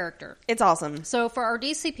favorite character. It's awesome. So for our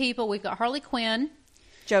DC people, we've got Harley Quinn,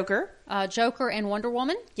 Joker, and Wonder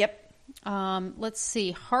Woman. Yep. Let's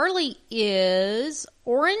see. Harley is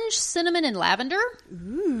orange, cinnamon, and lavender.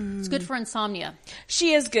 Ooh. It's good for insomnia.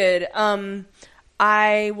 She is good.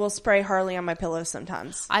 I will spray Harley on my pillow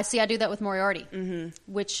sometimes. I do that with Moriarty,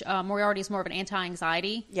 which Moriarty is more of an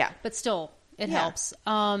anti-anxiety. Yeah. But still, it helps.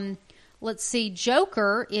 Let's see.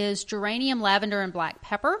 Joker is geranium, lavender, and black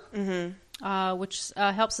pepper, which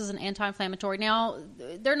helps as an anti-inflammatory. Now,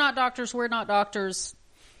 they're not doctors. We're not doctors.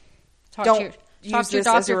 use this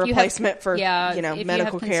as a replacement for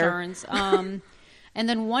medical care. And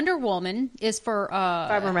then Wonder Woman is for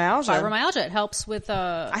fibromyalgia. It helps with.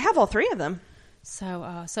 I have all 3 of them.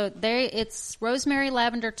 So it's rosemary,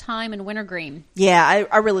 lavender, thyme, and wintergreen. Yeah,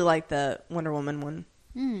 I really like the Wonder Woman one.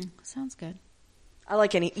 Sounds good. I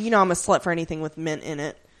like I'm a slut for anything with mint in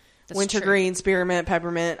it. That's wintergreen, spearmint,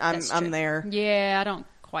 peppermint. I'm there. Yeah, I don't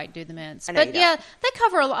quite do the mints, but yeah, they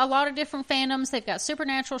cover a lot of different fandoms. They've got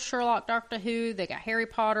Supernatural, Sherlock, Doctor Who. They got Harry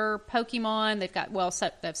Potter, Pokemon. They've got they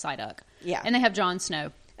have Psyduck. Yeah, and they have Jon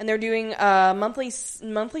Snow. And they're doing monthly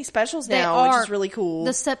specials now, which is really cool.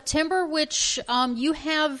 The September, which you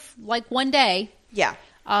have like one day. Yeah,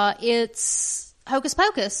 it's Hocus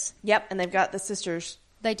Pocus. Yep, and they've got the sisters.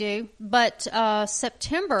 They do, but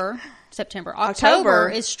October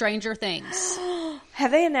is Stranger Things.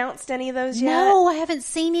 Have they announced any of those yet? No, I haven't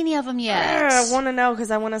seen any of them yet. I want to know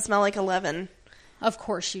because I want to smell like 11. Of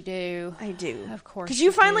course you do. I do. Of course. Because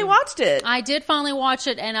you finally watched it. I did finally watch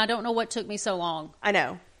it, and I don't know what took me so long. I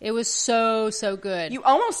know. It was so good. You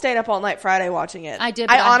almost stayed up all night Friday watching it. I did.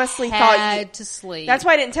 But I honestly thought you had to sleep. That's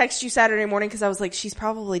why I didn't text you Saturday morning because I was like, she's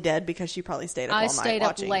probably dead because she probably stayed up all night watching. I stayed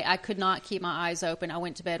up late. I could not keep my eyes open. I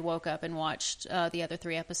went to bed, woke up, and watched the other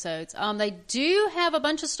 3 episodes. They do have a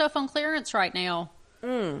bunch of stuff on clearance right now.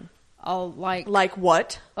 Like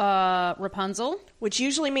what? Rapunzel, which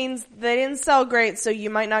usually means they didn't sell great, so you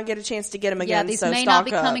might not get a chance to get them again. Yeah, these may not be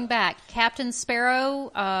coming back. Captain Sparrow,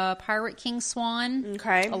 Pirate King Swan.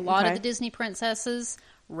 Okay, a lot of the Disney princesses.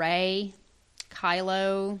 Rey,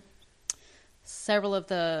 Kylo, several of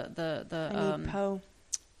the Poe.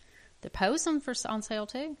 The Poe's on sale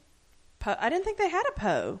too. Poe. I didn't think they had a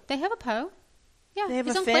Poe. They have a Poe. Yeah, they have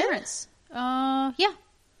he's a on Finn? clearance. Yeah,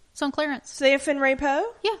 it's on clearance. So they have Finn, Rey,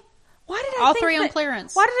 Poe. Yeah. Why did all 3 on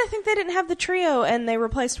clearance? Why did I think they didn't have the trio and they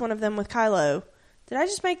replaced one of them with Kylo? Did I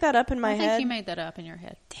just make that up in my head? I think you made that up in your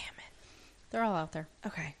head. Damn it! They're all out there.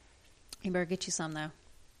 Okay, you better get you some though.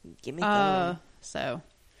 Give me some.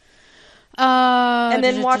 And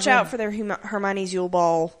then watch out for their Hermione's Yule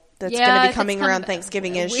Ball. That's going to be coming around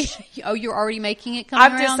Thanksgiving-ish. You're already making it coming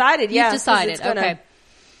around? I've decided, yeah. You've decided, okay.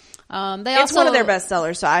 It's one of their best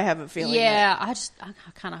sellers, so I have a feeling. Yeah, I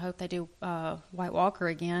kind of hope they do White Walker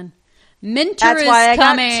again. Minter That's is why I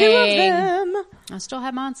coming. got 2 of them. I still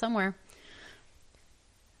have mine somewhere.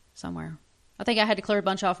 I think I had to clear a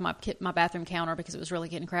bunch off my bathroom counter because it was really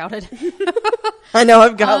getting crowded. I know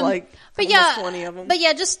I've got almost 20 of them. But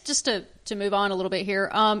yeah, just to move on a little bit here.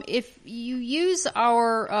 If you use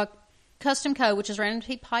our custom code, which is Random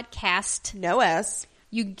Tea Podcast, no S,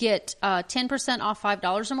 you get 10% off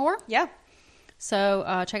 $5 or more. Yeah. So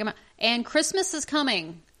check them out. And Christmas is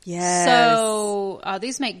coming. Yes. So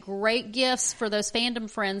these make great gifts for those fandom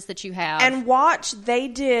friends that you have. And watch, they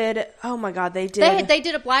did. Oh my God, they did. They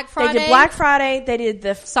did a Black Friday. They did Black Friday. They did the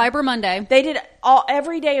Cyber Monday. They did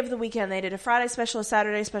every day of the weekend. They did a Friday special, a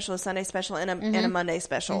Saturday special, a Sunday special, and a Monday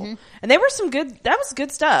special. And they were that was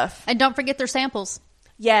good stuff. And don't forget their samples.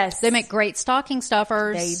 Yes, they make great stocking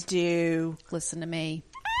stuffers. They do. Listen to me.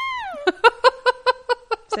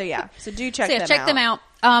 So do check them out. Check them out.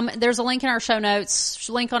 There's a link in our show notes,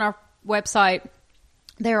 link on our website.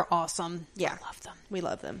 They're awesome. Yeah. I love them. We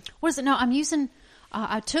love them. What is it? No, I'm using,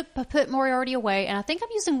 I put Moriarty away, and I think I'm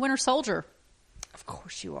using Winter Soldier. Of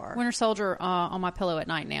course you are. Winter Soldier on my pillow at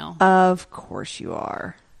night now. Of course you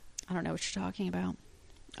are. I don't know what you're talking about.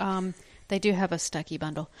 They do have a Stucky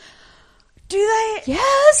bundle. Do they?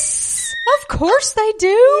 Yes! Of course they do!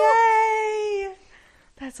 Yay!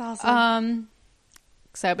 That's awesome.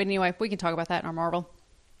 But anyway, we can talk about that in our Marvel.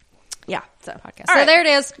 Yeah. Podcast. So there it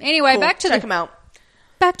is. Anyway, cool. Check them out.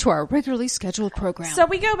 Back to our regularly scheduled program. So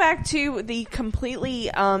we go back to the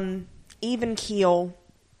completely even keel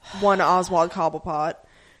one Oswald Cobblepot,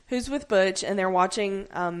 who's with Butch, and they're watching.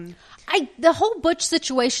 The whole Butch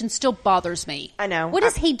situation still bothers me. I know. What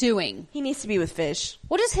is he doing? He needs to be with Fish.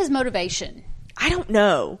 What is his motivation? I don't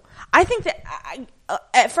know. I think that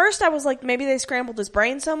at first I was like, maybe they scrambled his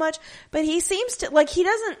brain so much, but he seems to he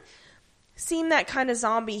doesn't seem that kind of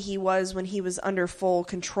zombie he was when he was under full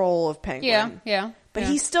control of Penguin. Yeah. But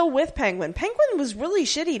he's still with Penguin. Penguin was really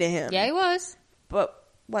shitty to him. Yeah, he was. But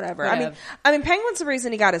whatever. I mean, Penguin's the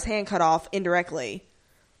reason he got his hand cut off indirectly.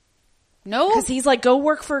 No, because he's like, go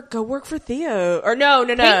work for Theo. Or no.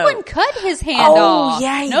 Penguin cut his hand off. Oh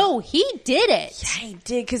yeah, no, he did it. Yeah, he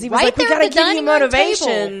did because he was like, we gotta give you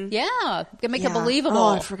motivation. Yeah, to make it believable.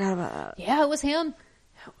 Oh, I forgot about that. Yeah, it was him.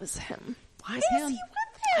 Why is he with him?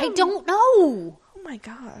 I don't know. Oh my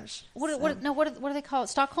gosh. What do they call it?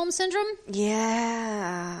 Stockholm syndrome?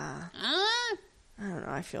 Yeah. I don't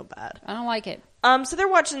know. I feel bad. I don't like it. So they're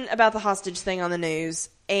watching about the hostage thing on the news,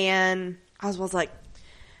 and Oswald's like,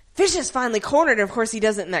 Fish is finally cornered. And of course, he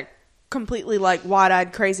does it in that completely like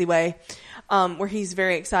wide-eyed, crazy way, where he's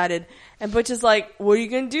very excited. And Butch is like, "What are you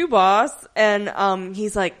gonna do, boss?" And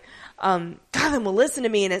he's like, "Gotham will listen to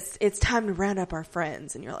me, and it's time to round up our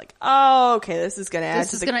friends." And you're like, "Oh, okay, this is gonna add.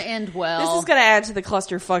 This is gonna end well. This is gonna add to the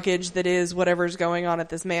clusterfuckage that is whatever's going on at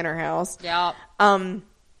this manor house." Yeah.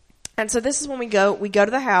 And so this is when we go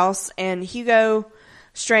to the house, and Hugo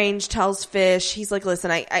Strange tells Fish, he's like,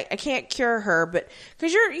 "Listen, I can't cure her, but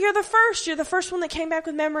because you're the first one that came back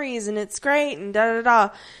with memories, and it's great, and da da da."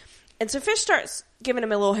 And so Fish starts giving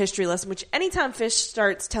him a little history lesson. Which anytime Fish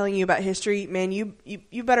starts telling you about history, man, you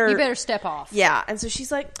better step off. Yeah. And so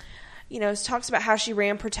she's like, talks about how she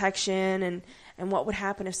ran protection and what would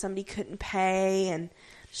happen if somebody couldn't pay, and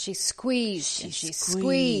she squeezed and she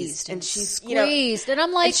squeezed and she squeezed, and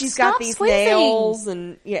I'm like, and she's got these squeezing. nails,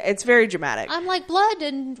 and it's very dramatic. I'm like, blood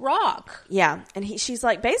and rock. Yeah, and she's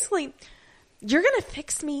like, basically, you're gonna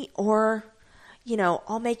fix me, or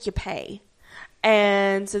I'll make you pay.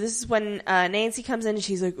 And so this is when Nancy comes in, and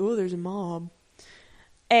she's like, "Oh, there's a mob."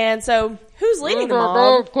 And so who's leading the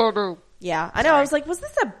mob? Yeah, I know. Sorry. I was like, was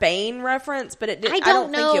this a Bane reference? But it didn't. I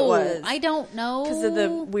don't think it was. I don't know. Because of the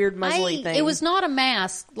weird muzzly thing. It was not a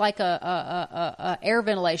mask, like a air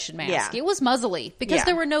ventilation mask. Yeah. It was muzzly because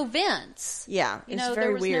there were no vents. Yeah, it's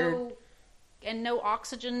very weird. No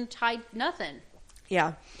oxygen type, nothing.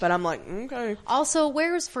 Yeah, but I'm like, okay. Also,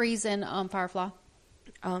 where is Freeze in Firefly?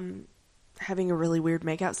 Having a really weird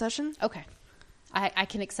makeout session. Okay. I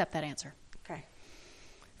can accept that answer. Okay.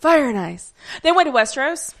 Fire and Ice. They went to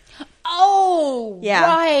Westeros. Oh,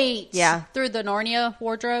 yeah. Right. Yeah. Through the Narnia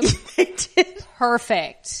wardrobe. They did.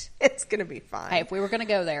 Perfect. It's going to be fine. Hey, if we were going to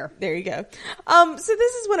go there. There you go. So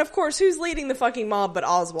this is when, of course, who's leading the fucking mob but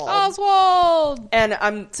Oswald. Oswald! And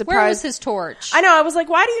I'm surprised. Where was his torch? I know. I was like,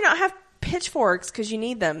 why do you not have pitchforks? Because you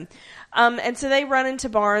need them. And so they run into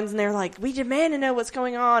Barnes, and they're like, we demand to know what's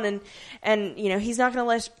going on. And he's not going to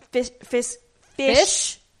let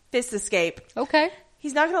Fish escape. Okay.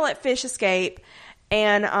 He's not going to let Fish escape.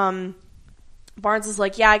 And Barnes is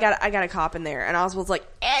like, yeah, I got a cop in there. And Oswald's like,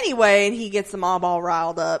 anyway, and he gets the mob all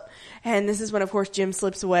riled up. And this is when, of course, Jim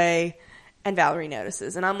slips away, and Valerie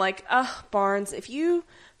notices. And I'm like, Barnes, if you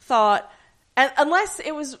thought, unless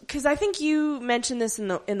it was, because I think you mentioned this in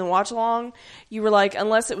the watch along, you were like,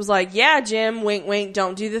 unless it was like, yeah, Jim, wink, wink,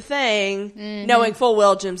 don't do the thing, knowing full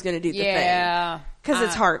well Jim's going to do the thing. Yeah. Because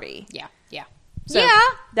it's Harvey. Yeah. So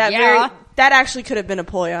that actually could have been a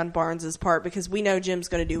ploy on Barnes's part, because we know Jim's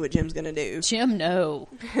going to do what Jim's going to do. Jim, no.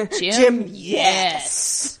 Jim,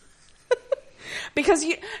 yes. Because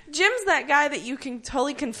Jim's that guy that you can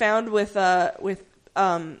totally confound with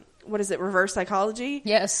what is it, reverse psychology?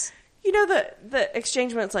 Yes. The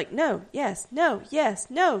exchange when it's like, no, yes, no, yes,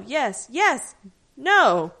 no, yes, yes,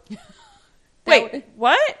 no. Wait,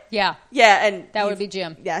 what? Yeah. Yeah, and that would be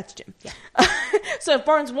Jim. Yeah, it's Jim. Yeah. So if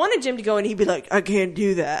Barnes wanted Jim to go in, he'd be like, I can't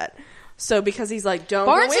do that. So because he's like, don't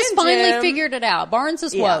Barnes go in, has finally Jim. Figured it out. Barnes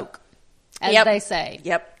is woke, as they say.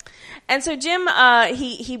 Yep. And so Jim,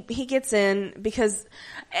 he gets in because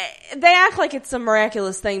they act like it's some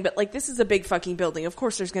miraculous thing, but like this is a big fucking building. Of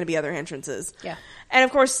course, there's going to be other entrances. Yeah. And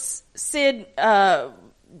of course, Sid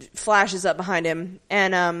flashes up behind him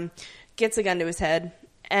and gets a gun to his head,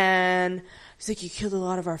 and he's like, "You killed a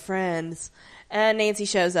lot of our friends." And Nancy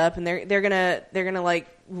shows up, and they're gonna like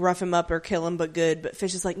rough him up or kill him, but good. But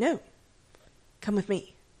Fish is like, "No, come with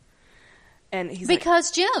me." And he's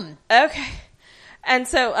because Jim. Okay. And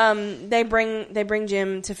so they bring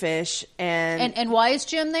Jim to Fish, and why is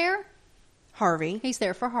Jim there? Harvey. He's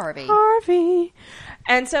there for Harvey. Harvey.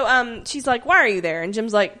 And so she's like, "Why are you there?" And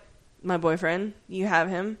Jim's like, "My boyfriend. You have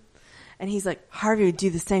him." And he's like, "Harvey would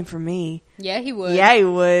do the same for me." Yeah, he would. Yeah, he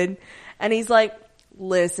would. And he's like,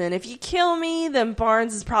 "Listen, if you kill me, then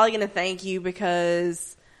Barnes is probably going to thank you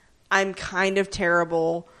because I'm kind of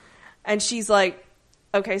terrible." And she's like,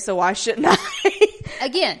 "Okay, so why shouldn't I?"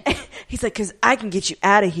 Again. He's like, "'Cause I can get you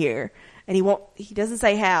out of here." And he doesn't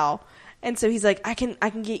say how. And so he's like, I can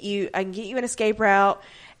get you an escape route.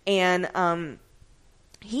 And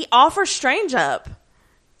he offers Strange up.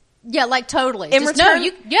 Yeah, like totally. In return,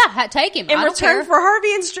 take him. In return for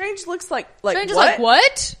Harvey, and Strange looks like Strange what? Is like,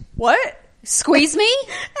 what? What? Squeeze me?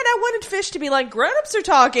 And I wanted Fish to be like, grown-ups are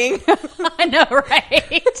talking. I know,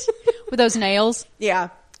 right? With those nails. Yeah.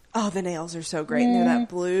 Oh, the nails are so great. And they're that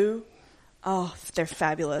blue. Oh, they're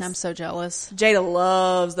fabulous. I'm so jealous. Jada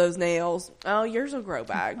loves those nails. Oh, yours will grow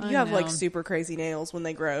back. You have know. like super crazy nails when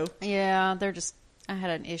they grow. Yeah, I had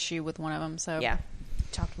an issue with one of them, so. Yeah.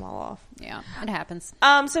 Chopped them all off. Yeah, it happens.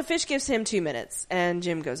 So Fish gives him 2 minutes, and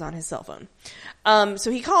Jim goes on his cell phone. So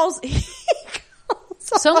he calls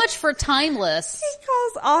So much for timeless. He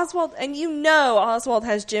calls Oswald, and you know Oswald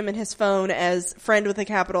has Jim in his phone as friend with a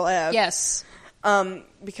capital F. Yes.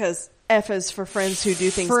 Because F is for friends who do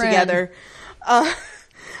things together.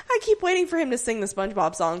 I keep waiting for him to sing the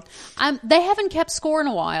SpongeBob song. They haven't kept score in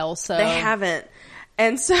a while, so. They haven't.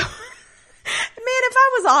 And so, man, if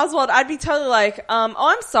I was Oswald, I'd be totally like, oh,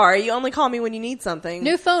 I'm sorry, you only call me when you need something.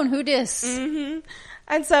 New phone, who dis? Mm-hmm.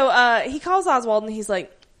 And so he calls Oswald, and he's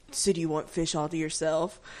like, so do you want Fish all to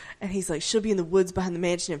yourself? And he's like, she'll be in the woods behind the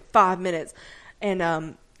mansion in 5 minutes.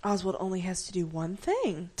 And Oswald only has to do one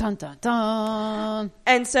thing. Dun, dun, dun.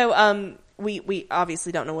 And so we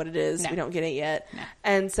obviously don't know what it is. No. We don't get it yet. No.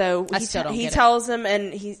 And so he tells him,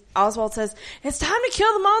 and Oswald says, it's time to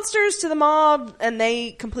kill the monsters to the mob. And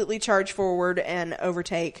they completely charge forward and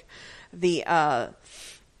overtake the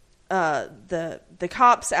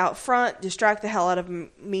cops out front, distract the hell out of them.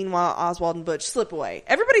 Meanwhile, Oswald and Butch slip away.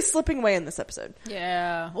 Everybody's slipping away in this episode.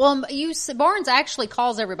 Yeah. Well, Barnes actually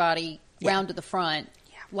calls everybody round to the front.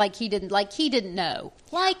 Yeah. Like he didn't know.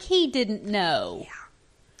 Yeah.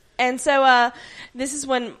 And so this is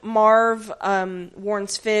when Marv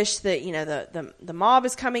warns Fish that, you know, the mob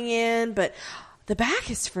is coming in, but the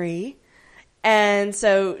back is free. And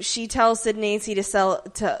so she tells Sid and Nancy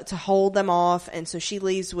to hold them off, and so she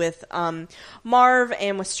leaves with Marv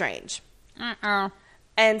and with Strange.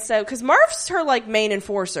 And so, because Marv's her like main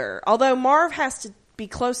enforcer, although Marv has to be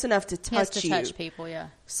close enough to touch you. Touch people, yeah.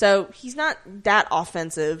 So he's not that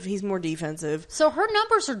offensive; he's more defensive. So her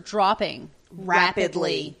numbers are dropping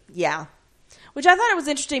rapidly. Yeah. Which I thought it was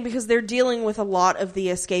interesting because they're dealing with a lot of the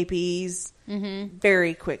escapees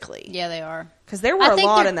very quickly. Yeah, they are. Because there were a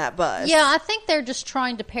lot in that bus. Yeah, I think they're just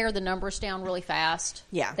trying to pare the numbers down really fast.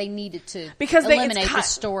 Yeah. They needed to eliminate the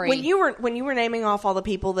story. When you were naming off all the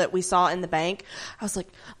people that we saw in the bank, I was like,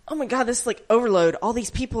 oh my God, this is like overload. All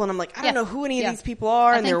these people. And I'm like, I don't know who any of these people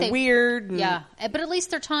are. And they're weird. And yeah. But at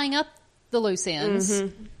least they're tying up the loose ends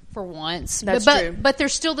for once. That's true. But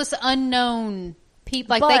there's still this unknown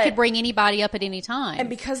people. Like they could bring anybody up at any time. And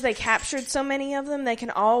because they captured so many of them, they can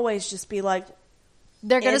always just be like,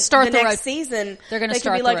 they're going to start the next season. They're going to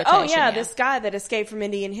start be like, rotation, oh yeah, this guy that escaped from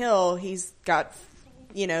Indian Hill, he's got,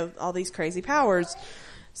 you know, all these crazy powers.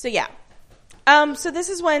 So yeah. So this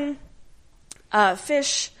is when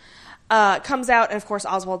Fish comes out, and of course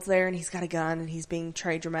Oswald's there, and he's got a gun, and he's being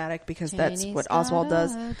trade dramatic because that's what Oswald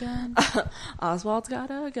does. Oswald's got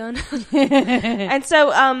a gun. And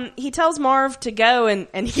so he tells Marv to go,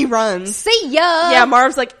 and he runs. See ya! Yeah,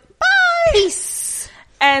 Marv's like, bye! Peace!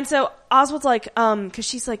 And so Oswald's like, cause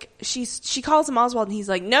she's like, she calls him Oswald, and he's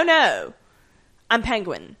like, no, I'm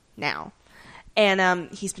Penguin now.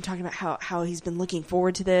 And, he's been talking about how he's been looking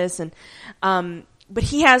forward to this. And, but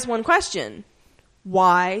he has one question.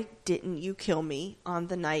 Why didn't you kill me on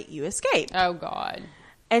the night you escaped? Oh God.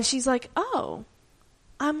 And she's like, oh,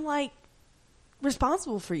 I'm like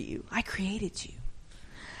responsible for you. I created you.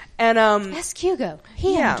 And, ask Hugo.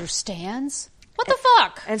 He understands. What the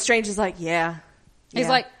fuck? And Strange is like, yeah. He's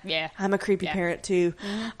like, yeah. I'm a creepy parent, too.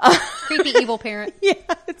 Creepy, evil parent. Yeah,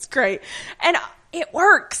 it's great. And it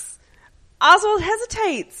works. Oswald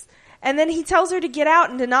hesitates. And then he tells her to get out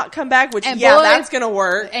and to not come back, which, that's going to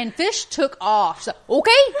work. And Fish took off. So,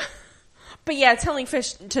 okay. But yeah, telling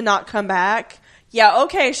Fish to not come back. Yeah,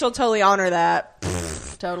 okay, she'll totally honor that.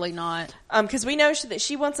 Totally not. Because we know that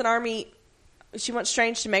she wants an army. She wants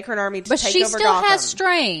Strange to make her an army to take over Gotham. But she still has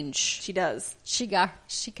Strange. She does. She got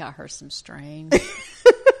her some Strange.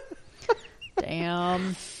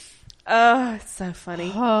 Damn. Oh, it's so funny.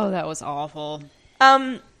 Oh, that was awful.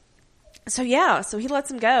 So yeah, so he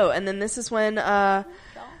lets him go, and then this is when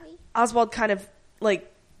Oswald kind of like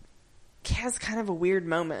has kind of a weird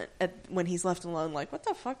moment when he's left alone. Like, what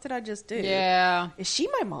the fuck did I just do? Yeah, is she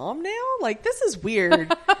my mom now? Like, this is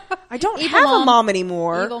weird. I don't have a mom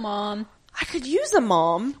anymore. Evil mom. I could use a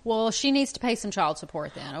mom. Well, she needs to pay some child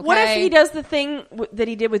support then, okay? What if he does the thing that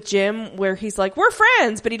he did with Jim where he's like, we're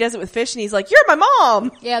friends, but he does it with Fish and he's like, you're my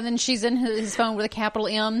mom. Yeah, then she's in his phone with a capital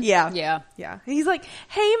M. Yeah. Yeah. He's like,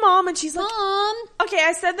 hey, Mom. And she's like, Mom. Okay,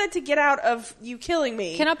 I said that to get out of you killing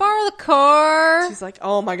me. Can I borrow the car? She's like,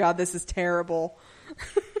 oh my God, this is terrible.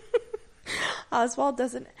 Oswald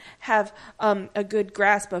doesn't have a good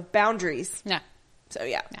grasp of boundaries. No. So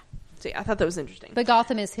yeah, I thought that was interesting. But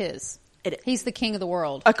Gotham is his. It is. He's the king of the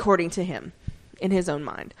world. According to him, in his own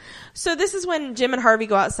mind. So this is when Jim and Harvey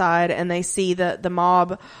go outside and they see the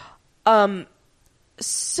mob.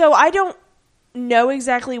 So I don't know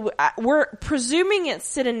exactly. We're presuming it's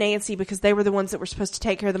Sid and Nancy because they were the ones that were supposed to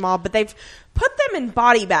take care of the mob, but they've put them in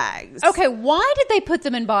body bags. Okay, why did they put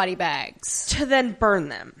them in body bags? To then burn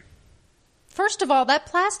them. First of all, that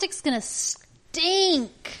plastic's going to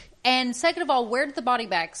stink. And second of all, where did the body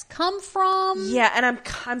bags come from? Yeah, and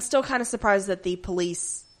I'm still kind of surprised that the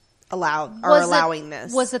police allowing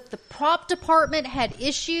this. Was it the prop department had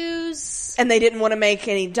issues? And they didn't want to make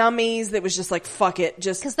any dummies. That was just like, fuck it.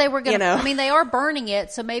 Just because they were going to, I mean, they are burning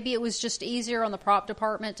it. So maybe it was just easier on the prop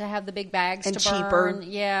department to have the big bags and to burn. cheaper.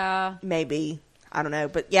 Yeah. Maybe. I don't know.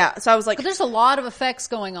 But yeah, so I was like. But there's a lot of effects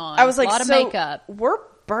going on. I was like, a lot of makeup. We're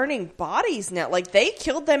burning bodies now. Like, they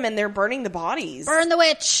killed them and they're burning the bodies. Burn the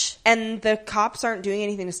witch. And the cops aren't doing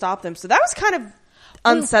anything to stop them. So that was kind of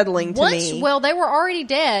unsettling to me. Well, they were already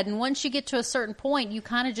dead, and once you get to a certain point, you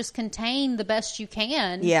kind of just contain the best you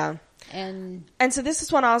can. Yeah. And so this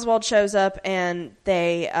is when Oswald shows up, and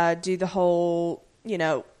they do the whole,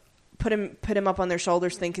 put him up on their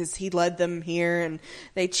shoulders thing because he led them here, and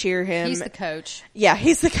they cheer him. He's the coach. Yeah,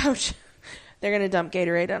 he's the coach. They're going to dump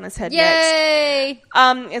Gatorade on his head next. Yay!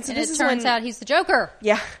 And so this it turns out he's the Joker.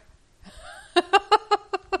 Yeah.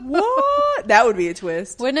 What? That would be a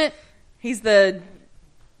twist. Wouldn't it? He's the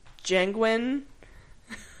Penguin,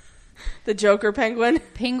 the Joker penguin.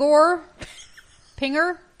 Pinger?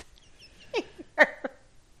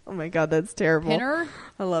 Oh my god, that's terrible. Pinner?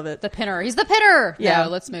 I love it. The pinner. He's the pinner. Yeah. No,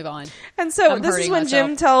 let's move on. And so this is when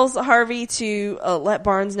Jim tells Harvey to let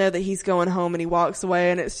Barnes know that he's going home, and he walks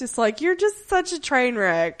away, and it's just like, you're just such a train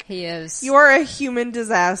wreck. He is. You are a human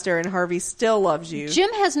disaster, and Harvey still loves you.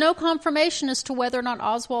 Jim has no confirmation as to whether or not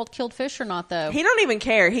Oswald killed Fish or not, though. He don't even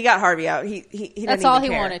care. He got Harvey out. He That's all he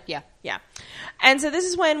wanted. Yeah. Yeah. And so this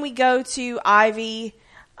is when we go to Ivy,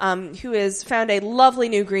 who has found a lovely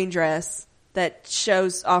new green dress that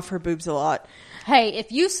shows off her boobs a lot. Hey,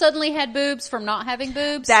 if you suddenly had boobs from not having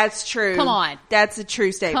boobs... That's true. Come on. That's a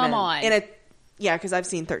true statement. Come on. Yeah, because I've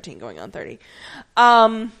seen 13 going on 30.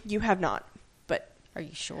 You have not, but... Are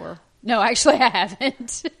you sure? No, actually I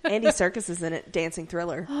haven't. Andy Serkis is in it, Dancing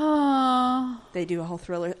Thriller. Oh. They do a whole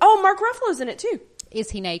thriller. Oh, Mark Ruffalo's in it too. Is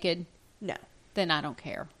he naked? No. Then I don't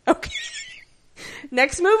care. Okay.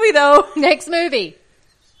 Next movie, though. Next movie.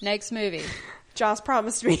 Joss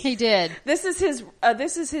promised me. He did. This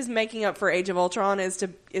is his making up for Age of Ultron. Is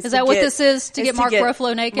that what this is? To get Mark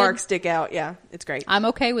Ruffalo naked? Mark's dick out. Yeah, it's great. I'm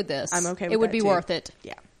okay with this. I'm okay with it. It would that be too. worth it.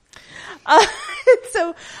 Yeah.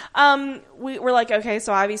 So we're like, okay,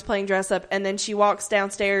 so Ivy's playing dress up, and then she walks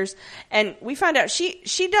downstairs, and we find out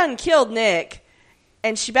she done killed Nick,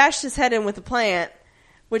 and she bashed his head in with a plant,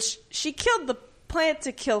 which she killed the plant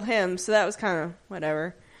to kill him, so that was kind of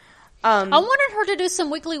whatever. I wanted her to do some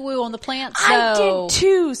wiggly woo on the plant. I did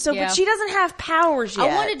too. So, yeah. But she doesn't have powers yet.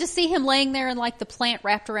 I wanted to see him laying there and like the plant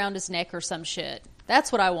wrapped around his neck or some shit.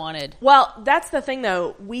 That's what I wanted. Well, that's the thing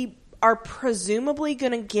though. We are presumably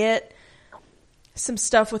going to get some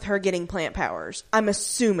stuff with her getting plant powers. I'm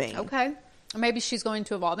assuming. Okay. Or maybe she's going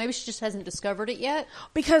to evolve. Maybe she just hasn't discovered it yet.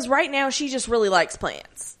 Because right now she just really likes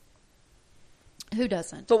plants. Who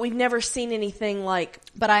doesn't? But we've never seen anything like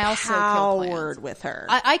but I also powered with her.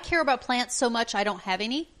 I care about plants so much I don't have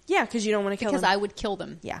any. Yeah, because you don't want to kill them. Because I would kill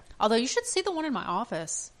them. Yeah. Although you should see the one in my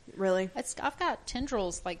office. Really? I've got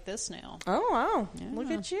tendrils like this now. Oh wow! Yeah.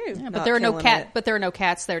 Look at you. Yeah, but there are no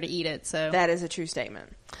cats there to eat it. So that is a true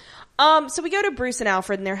statement. So we go to Bruce and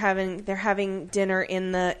Alfred, and they're having dinner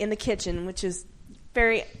in the kitchen, which is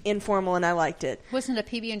very informal, and I liked it. Wasn't it a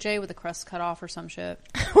PB&J with the crust cut off or some shit?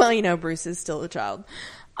 Well, Bruce is still a child.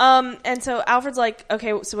 And so Alfred's like,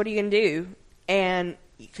 okay, so what are you going to do? And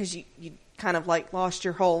because you kind of like lost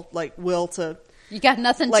your whole like will to... You got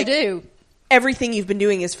nothing to do. Everything you've been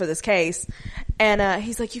doing is for this case. And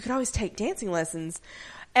he's like, you could always take dancing lessons.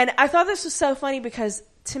 And I thought this was so funny because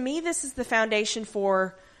to me, this is the foundation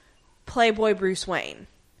for Playboy Bruce Wayne.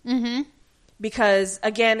 Mm-hmm. Because,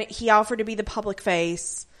 again, he offered to be the public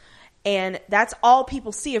face, and that's all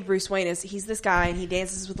people see of Bruce Wayne is he's this guy, and he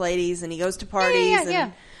dances with ladies, and he goes to parties.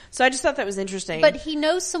 Yeah. So I just thought that was interesting. But he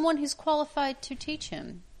knows someone who's qualified to teach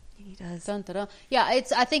him. He does. Dun, dun, dun. Yeah,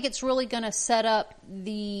 I think it's really going to set up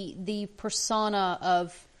the persona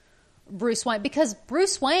of Bruce Wayne, because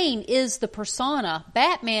Bruce Wayne is the persona.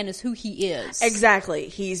 Batman is who he is. Exactly.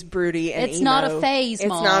 He's broody and It's not a phase,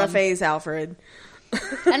 Mom. It's not a phase, Alfred.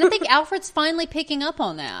 And I think Alfred's finally picking up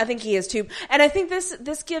on that. I think he is too. And I think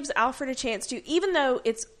this gives Alfred a chance to, even though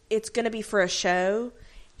it's going to be for a show,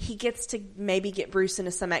 he gets to maybe get Bruce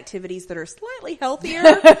into some activities that are slightly healthier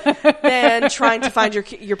than trying to find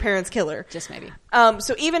your parents' killer. Just maybe.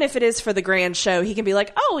 So even if it is for the grand show, he can be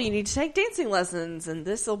like, oh, you need to take dancing lessons, and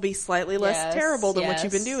this will be slightly less terrible than what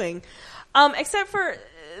you've been doing. Except for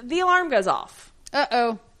the alarm goes off.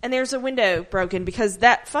 Uh-oh. And there's a window broken because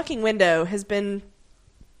that fucking window has been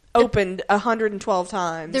opened 112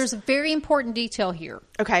 times. There's a very important detail here.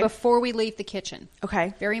 Okay. Before we leave the kitchen.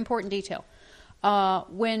 Okay. Very important detail.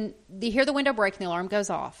 when they hear the window break and the alarm goes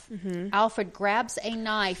off, Alfred grabs a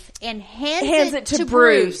knife and hands it to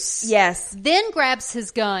Bruce. Yes. Then grabs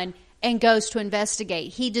his gun and goes to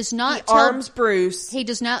investigate. He does not arms Bruce. He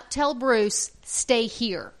does not tell Bruce, stay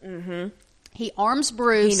here. Mm-hmm. He arms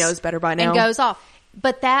Bruce. He knows better by now. And goes off.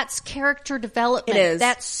 But that's character development. It is.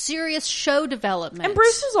 That's serious show development. And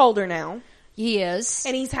Bruce is older now. He is.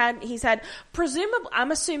 And he's had presumably,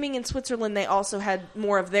 I'm assuming in Switzerland they also had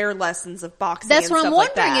more of their lessons of boxing. That's and what I'm stuff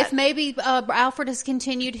wondering, like that. if maybe Alfred has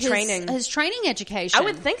continued his training education. I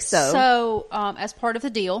would think so. So, as part of the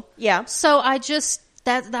deal. Yeah. So I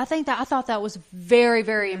thought that was very,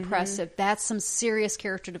 very impressive. That's some serious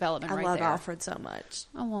character development right there. I love Alfred so much.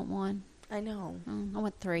 I want one. I know. I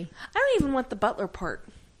want 3. I don't even want the butler part.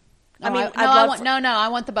 I want the butler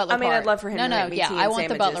part. I'd love for him to make me tea and I want sandwiches.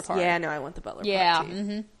 the butler part. Yeah, no, I want the butler part too.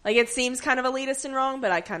 Mm-hmm. Like, it seems kind of elitist and wrong,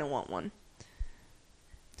 but I kind of want one.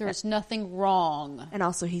 There's nothing wrong. And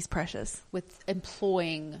also, he's precious. With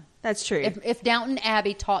employing. That's true. If Downton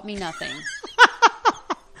Abbey taught me nothing.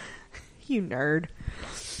 You nerd.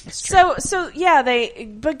 That's true. So yeah,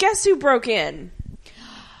 but guess who broke in?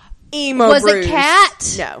 Emo was Bruce. Was it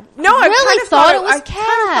Cat? No, I really kind of thought it was I Cat. kind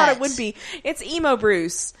of thought it would be. It's Emo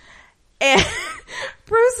Bruce. And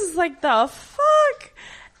Bruce is like, the fuck?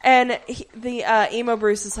 And Emo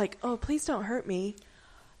Bruce is like, oh, please don't hurt me.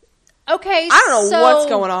 Okay, I don't know what's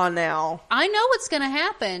going on now. I know what's going to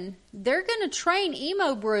happen. They're going to train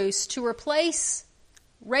Emo Bruce to replace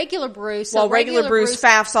regular Bruce. Well, regular Bruce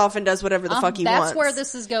faffs off and does whatever the fuck he wants. That's where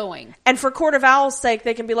this is going. And for Court of Owl's sake,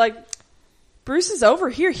 they can be like, Bruce is over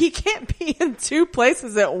here. He can't be in 2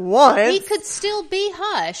 places at once. He could still be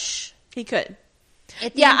Hush. He could.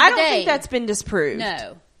 At the end of the I don't day. think that's been disproved.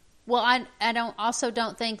 No. Well, I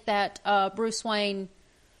don't think that Bruce Wayne,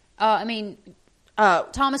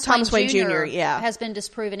 Thomas Wayne Jr. has been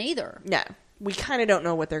disproven either. No. We kind of don't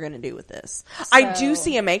know what they're going to do with this. So, I do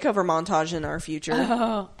see a makeover montage in our future.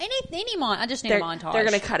 I just need a montage. They're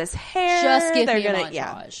going to cut his hair. Just give me a montage.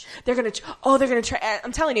 Yeah. They're going to try.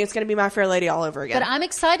 I'm telling you, it's going to be My Fair Lady all over again. But I'm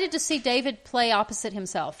excited to see David play opposite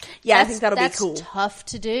himself. Yeah, I think that'll be cool. That's tough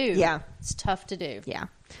to do. Yeah. It's tough to do. Yeah.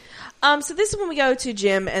 So this is when we go to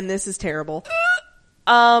Jim, and this is terrible.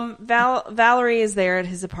 Valerie is there at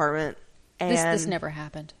his apartment. And this never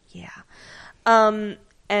happened. Yeah.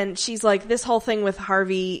 And she's like, this whole thing with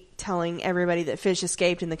Harvey telling everybody that Fish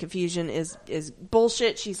escaped and the confusion is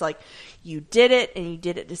bullshit. She's like, you did it, and you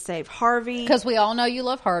did it to save Harvey. Because we all know you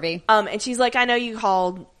love Harvey. And she's like, I know you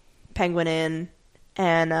called Penguin in.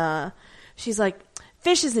 And she's like,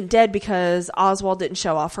 Fish isn't dead because Oswald didn't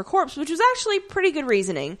show off her corpse, which was actually pretty good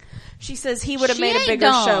reasoning. She says he would have made a bigger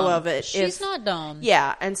show of it. She's not dumb.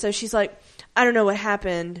 Yeah, and so she's like, I don't know what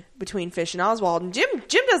happened between Fish and Oswald. And Jim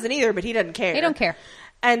doesn't either, but he doesn't care. He don't care.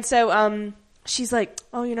 And so she's like,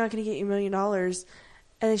 oh, you're not going to get your $1 million. And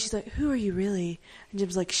then she's like, who are you really? And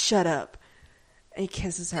Jim's like, shut up. And he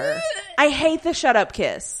kisses her. I hate the shut up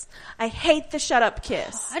kiss. I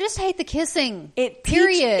just hate the kissing.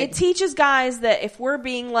 Period. It teaches guys that if we're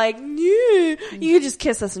being like, you just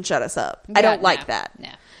kiss us and shut us up. I don't like that. No.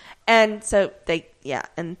 And so they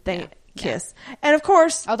kiss. And of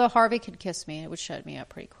course. Although Harvey could kiss me and it would shut me up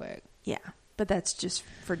pretty quick. Yeah. But that's just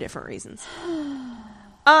for different reasons.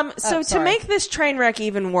 To make this train wreck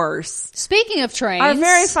even worse. Speaking of trains. Our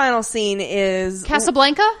very final scene is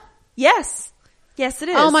Casablanca? Yes. Yes, it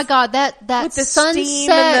is. Oh my God, that with the sunset,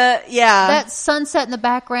 steam and that sunset in the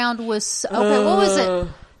background was okay. What was it?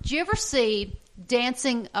 Did you ever see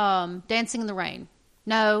Dancing in the Rain?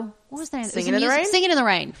 No, what was that? Singing in the Rain. Singing in the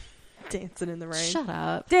Rain. Dancing in the Rain. Shut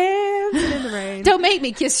up. Dancing in the Rain. Don't make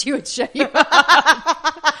me kiss you and shut you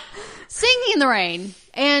up. Singing in the Rain,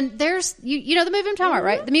 and there's you know the movie I'm talking about,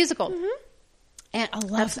 right? The musical. Mm-hmm. And I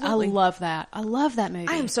love that. I love that movie.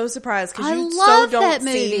 I am so surprised because you so don't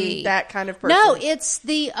seem that kind of person. No, it's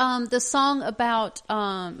the song about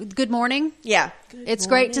Good Morning. Yeah. It's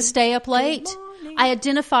great to stay up late. I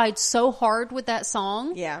identified so hard with that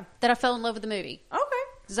song that I fell in love with the movie. Okay.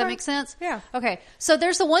 Does that make sense? Yeah. Okay. So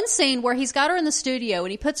there's the one scene where he's got her in the studio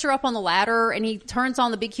and he puts her up on the ladder and he turns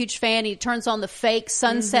on the big huge fan. He turns on the fake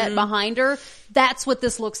sunset behind her. That's what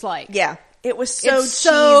this looks like. Yeah. It was so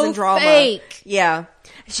cheese and drama. Fake. Yeah.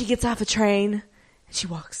 She gets off a train and she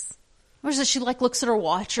walks. Or is it she looks at her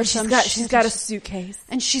watch or something? She's got a suitcase.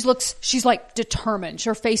 And she's like determined.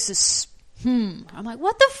 Her face is, I'm like,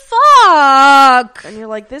 what the fuck? And you're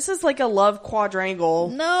like, this is like a love quadrangle.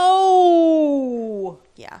 No.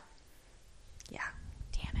 Yeah. Yeah.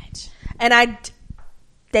 Damn it. And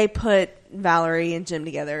they put Valerie and Jim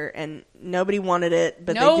together and nobody wanted it,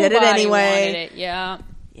 but they did it anyway. Nobody wanted it, yeah.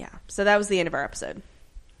 Yeah. So that was the end of our episode.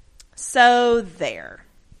 So there.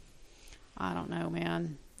 I don't know,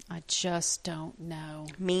 man. I just don't know.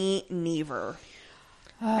 Me neither.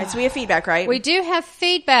 All right, so we have feedback, right? We do have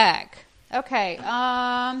feedback. Okay.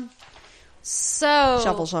 So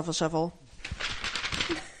Shuffle.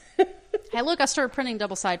 Hey, look, I started printing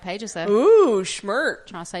double-sided pages, though. Ooh, schmert.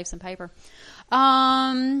 Trying to save some paper.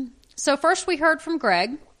 So first we heard from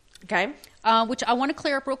Greg. Okay. Which I want to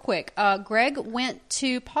clear up real quick. Greg went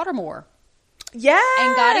to Pottermore. Yes.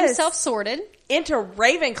 And got himself sorted. Into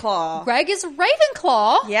Ravenclaw. Greg is a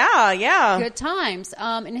Ravenclaw. Yeah. Good times.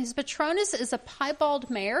 And his Patronus is a piebald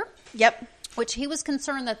mare. Yep. Which he was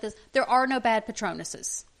concerned that there are no bad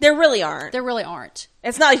Patronuses. There really aren't. There really aren't.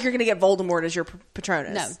 It's not like you're going to get Voldemort as your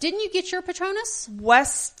Patronus. No. Didn't you get your Patronus?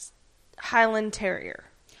 West Highland Terrier.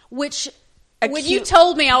 Which, when you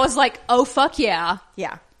told me, I was like, oh, fuck yeah.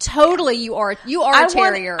 Yeah. Totally, you are a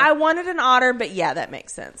terrier. I wanted an otter, but yeah, that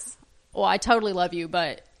makes sense. Well, I totally love you,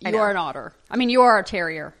 but you are an otter. I mean, you are a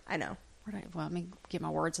terrier. I know. Well, let me get my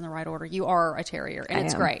words in the right order. You are a terrier, and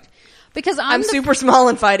it's great. Because I'm super small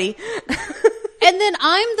and fighty. And then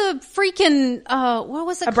I'm the freaking, what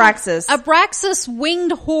was it Abraxas. called? Abraxas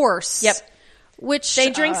winged horse. Yep. Which they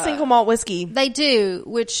drink single malt whiskey. They do,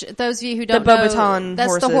 which those of you who don't know, that's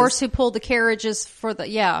horses. the horse who pulled the carriages for the,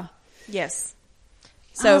 Yes.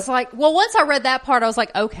 So I was like, well, once I read that part, I was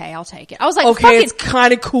like, okay, I'll take it. I was like, okay, it's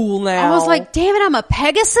kind of cool now. I was like, damn it, I'm a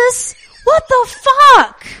Pegasus? What the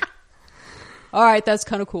fuck? All right, that's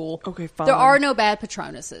kind of cool. Okay, fine. There are no bad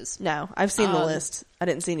Patronuses. No, I've seen the list. I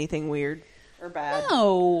didn't see anything weird or bad.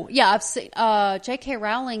 No. Yeah, I've seen, J.K.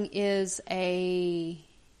 Rowling is I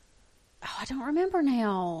don't remember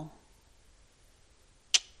now.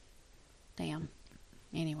 Damn.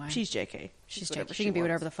 Anyway. She's JK. She can be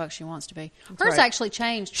whatever the fuck she wants to be. That's Hers right. actually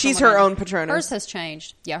changed. She's her own Patronus. Hers has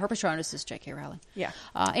changed. Yeah, her Patronus is J.K. Rowling. Yeah.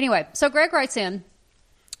 Anyway, so Greg writes in.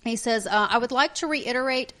 He says, I would like to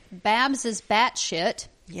reiterate Babs is batshit.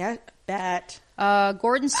 Yeah, bat.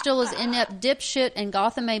 Gordon still is inept dipshit, and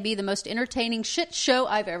Gotham may be the most entertaining shit show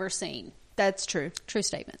I've ever seen. That's true. True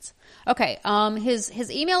statements. Okay,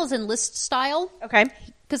 his email is in list style. Okay.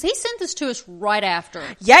 Because he sent this to us right after.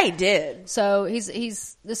 Yeah, he this So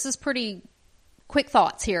this is pretty quick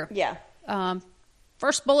thoughts here. Yeah.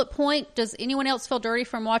 First bullet point, does anyone else feel dirty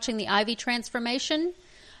from watching the Ivy transformation?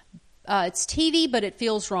 It's TV, but it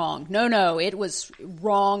feels wrong. No, it was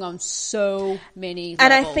wrong on so many levels.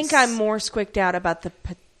 And I think I'm more squicked out about the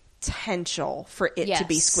potential for it to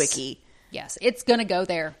be squicky. Yes, it's going to go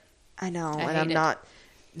there. I know, and I'm not...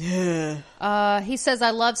 He says,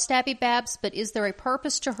 I love Stabby Babs, but is there a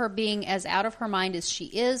purpose to her being as out of her mind as she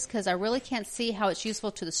is? Because I really can't see how it's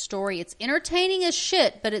useful to the story. It's entertaining as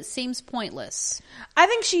shit, but it seems pointless. I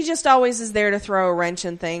think she just always is there to throw a wrench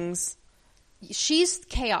in things. She's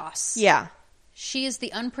chaos. Yeah. She is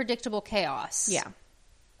the unpredictable chaos. Yeah.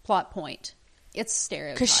 Plot point. It's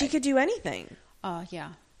stereotype. Because she could do anything.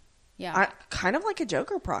 Yeah. Yeah. Kind of like a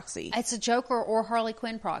Joker proxy. It's a Joker or Harley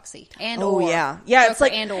Quinn proxy. Yeah. Yeah, Joker it's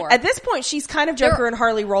like, at this point, she's kind of Joker and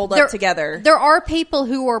Harley rolled up together. There are people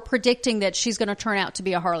who are predicting that she's going to turn out to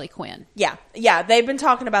be a Harley Quinn. Yeah. Yeah, they've been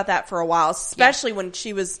talking about that for a while, especially when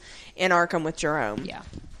she was in Arkham with Jerome. Yeah.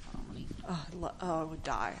 I would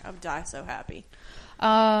die. I would die so happy.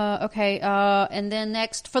 Okay. And then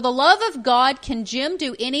next, for the love of God, can Jim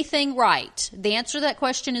do anything right? The answer to that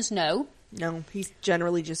question is no. No, he's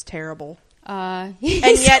generally just terrible. And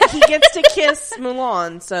yet he gets to kiss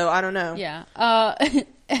Mulan, so I don't know. Yeah.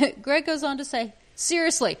 Greg goes on to say,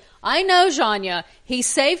 seriously, I know Zhanya. He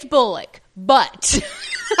saved Bullock, but...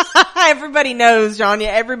 Everybody knows, Zhanya.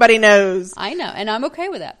 Everybody knows. I know, and I'm okay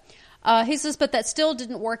with that. He says, but that still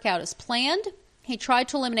didn't work out as planned. He tried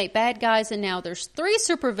to eliminate bad guys, and now there's 3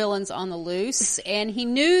 supervillains on the loose. And he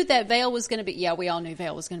knew that Vale was going to be... Yeah, we all knew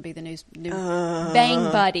Vale was going to be the new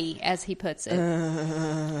bang buddy, as he puts it.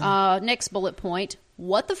 Next bullet point.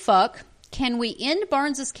 What the fuck? Can we end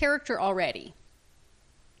Barnes' character already?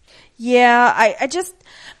 Yeah, I just...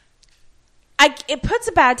 it puts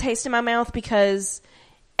a bad taste in my mouth because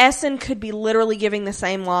Essen could be literally giving the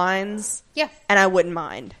same lines. Yeah. And I wouldn't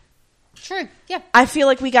mind. True. Yeah. I feel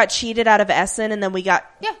like we got cheated out of Essen, and then we got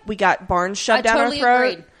Barnes shoved down our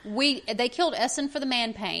throat. Agreed. They killed Essen for the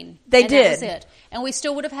man pain. They did. That was it. And we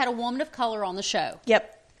still would have had a woman of color on the show.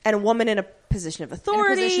 Yep. And a woman in a position of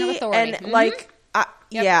authority. And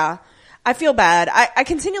yeah. I feel bad. I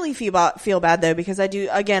continually feel bad though, because I do.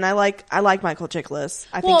 Again, I like Michael Chiklis.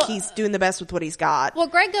 I think he's doing the best with what he's got. Well,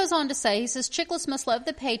 Greg goes on to say, he says Chiklis must love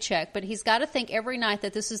the paycheck, but he's got to think every night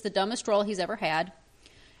that this is the dumbest role he's ever had.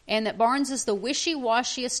 And that Barnes is the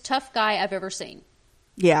wishy-washiest tough guy I've ever seen.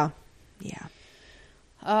 Yeah. Yeah.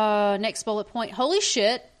 Next bullet point. Holy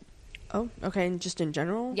shit. Oh, okay. And just in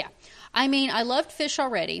general? Yeah. I mean, I loved Fish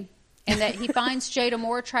already, and that he finds Jada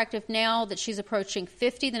more attractive now that she's approaching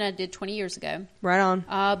 50 than I did 20 years ago. Right on.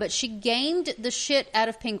 But she gamed the shit out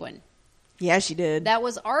of Penguin. Yeah, she did. That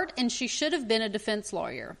was art, and she should have been a defense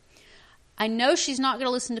lawyer. I know she's not going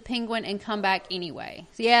to listen to Penguin and come back anyway.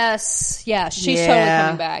 Yes, she's totally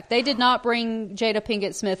coming back. They did not bring Jada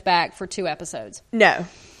Pinkett Smith back for 2 episodes. No.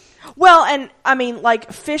 Well, and I mean,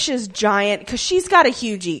 like, Fish is giant because she's got a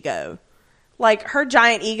huge ego. Like, her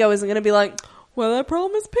giant ego isn't going to be like, well, I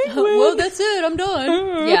promise Penguin. Well, that's it. I'm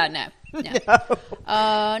done. Yeah, no.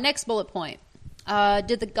 Next bullet point.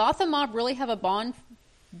 Did the Gotham mob really have a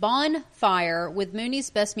bonfire with Mooney's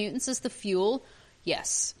Best Mutants as the fuel?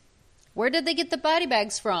 Yes. Where did they get the body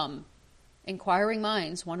bags from? Inquiring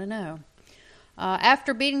minds want to know.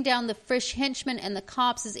 After beating down the Fish henchmen and the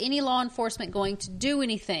cops, is any law enforcement going to do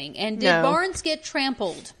anything? And did Barnes get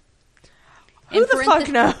trampled? Who the fuck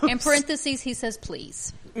knows? In parentheses, he says,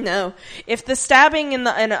 please. No. If the stabbing and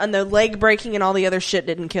the leg breaking and all the other shit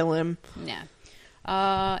didn't kill him. No.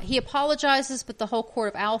 He apologizes, but the whole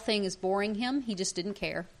Court of Owl thing is boring him. He just didn't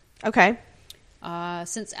care. Okay.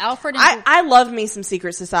 Since Alfred and I love me some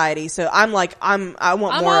secret society, so I want more of them.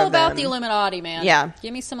 I'm all about the Illuminati, man. Yeah.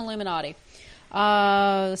 Give me some Illuminati.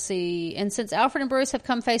 Let's see. And since Alfred and Bruce have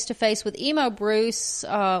come face to face with emo Bruce,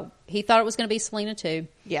 he thought it was going to be Selena too.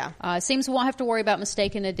 Yeah. It seems we won't have to worry about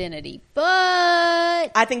mistaken identity, but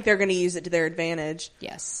I think they're going to use it to their advantage.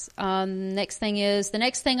 Yes. The next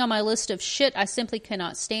thing on my list of shit I simply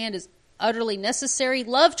cannot stand is utterly necessary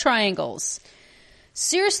love triangles.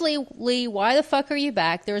 Seriously, Lee, why the fuck are you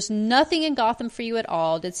back? There's nothing in Gotham for you at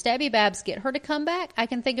all. Did Stabby Babs get her to come back? I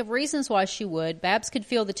can think of reasons why she would. Babs could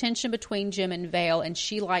feel the tension between Jim and Vale, and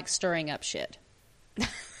she likes stirring up shit.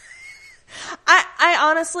 I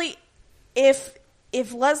honestly,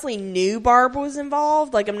 if Leslie knew Barb was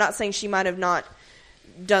involved, like, I'm not saying she might have not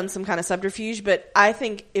done some kind of subterfuge, but I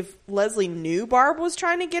think if Leslie knew Barb was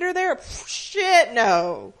trying to get her there, shit,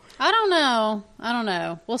 no. I don't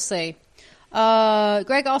know. We'll see.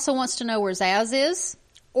 Greg also wants to know where Zaz is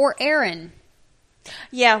or Aaron.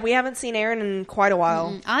 Yeah, we haven't seen Aaron in quite a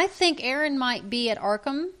while. I think Aaron might be at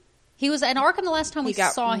Arkham. He was at Arkham the last time we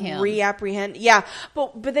saw him. Reapprehended. Yeah,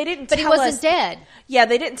 but they didn't tell us. But he wasn't dead. Yeah,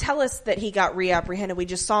 they didn't tell us that he got reapprehended. We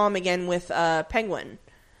just saw him again with Penguin.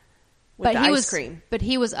 With the ice cream. But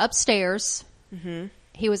he was upstairs. Mm-hmm.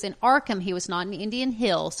 He was in Arkham. He was not in Indian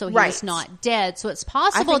Hill, so he was not dead. So it's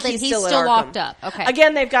possible that he's still locked up. Okay.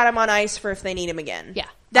 Again, they've got him on ice for if they need him again. Yeah.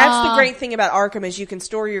 That's the great thing about Arkham is you can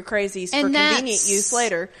store your crazies for convenient use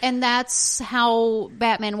later. And that's how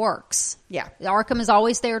Batman works. Yeah. Arkham is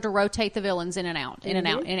always there to rotate the villains in and out, in and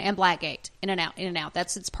out, and Blackgate, in and out, in and out.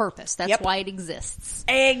 That's its purpose. That's why it exists.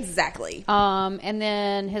 Exactly. And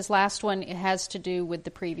then his last one, it has to do with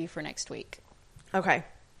the preview for next week. Okay.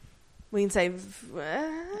 We can say it's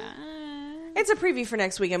a preview for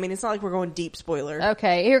next week. I mean, it's not like we're going deep spoiler.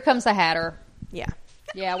 Okay, here comes the Hatter. Yeah.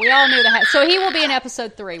 Yeah, we all knew the Hatter. So he will be in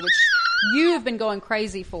episode 3, which you've been going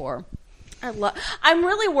crazy for. I'm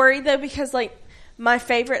really worried, though, because, like, my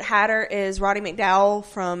favorite Hatter is Roddy McDowall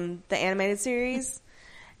from the animated series.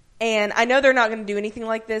 And I know they're not going to do anything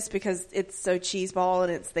like this because it's so cheeseball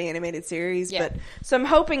and it's the animated series. Yeah. So I'm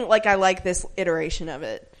hoping, like, I like this iteration of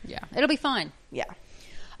it. Yeah, it'll be fine. Yeah.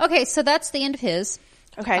 Okay, so that's the end of his.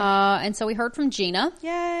 Okay. And so we heard from Gina.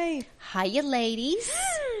 Yay. Hiya, ladies.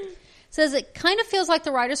 Says it kind of feels like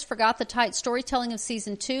the writers forgot the tight storytelling of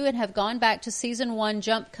season 2 and have gone back to season 1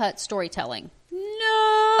 jump cut storytelling.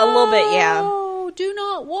 No. A little bit, yeah. Do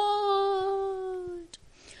not want.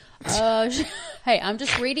 Hey, I'm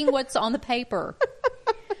just reading what's on the paper.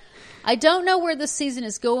 I don't know where this season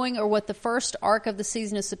is going or what the first arc of the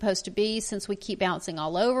season is supposed to be since we keep bouncing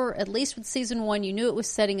all over. At least with season 1, you knew it was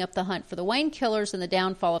setting up the hunt for the Wayne killers and the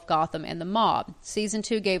downfall of Gotham and the mob. Season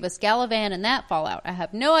 2 gave us Galavan and that fallout. I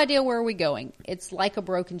have no idea where we're going. It's like a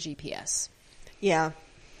broken GPS. Yeah.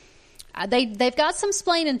 They've got some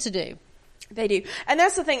splaining to do. They do. And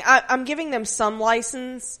that's the thing. I'm giving them some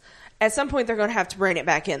license. At some point, they're going to have to bring it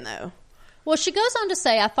back in, though. Well, she goes on to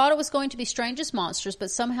say, I thought it was going to be Strangest Monsters, but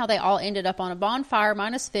somehow they all ended up on a bonfire,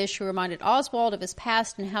 minus Fish, who reminded Oswald of his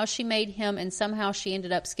past and how she made him, and somehow she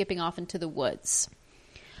ended up skipping off into the woods.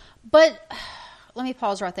 But, let me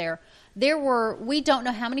pause right there. We don't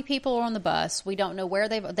know how many people are on the bus. We don't know where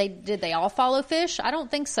did they all follow Fish? I don't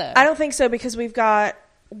think so. I don't think so, because I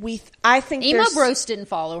think Emo Bruce didn't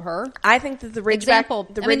follow her. I think that the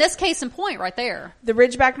Ridgeback... that's case in point right there. The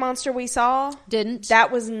Ridgeback monster we saw... Didn't.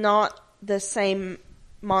 That was not the same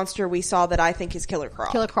monster we saw that I think is Killer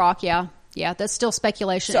Croc. Killer Croc, yeah. Yeah, that's still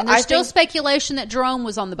speculation. So and there's still speculation that Jerome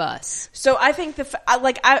was on the bus. So I think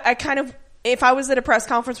I kind of, if I was at a press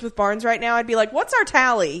conference with Barnes right now, I'd be like, what's our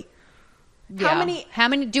tally? Yeah. How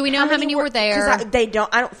many do we know how many were there? I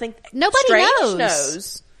don't think nobody Strange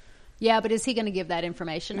knows. Yeah, but is he going to give that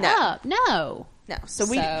information up? No. So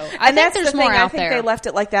I think there's more out there. I think they left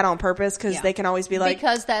it like that on purpose because they can always be like,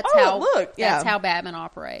 because that's how Batman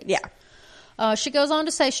operates. Yeah. She goes on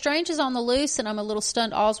to say, Strange is on the loose, and I'm a little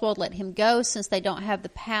stunned Oswald let him go since they don't have the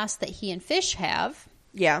past that he and Fish have.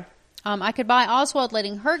 Yeah. I could buy Oswald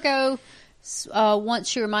letting her go once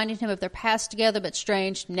she reminded him of their past together, but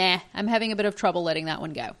Strange, nah, I'm having a bit of trouble letting that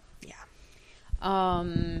one go. Yeah.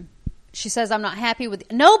 She says, I'm not happy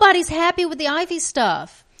with... Nobody's happy with the Ivy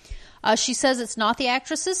stuff. She says it's not the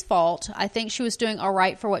actress's fault. I think she was doing all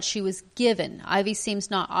right for what she was given. Ivy seems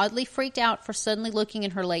not oddly freaked out for suddenly looking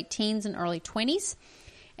in her late teens and early 20s.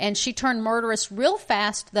 And she turned murderous real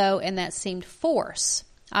fast, though, and that seemed force.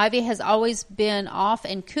 Ivy has always been off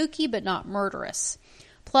and kooky, but not murderous.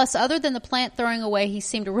 Plus, other than the plant throwing away, he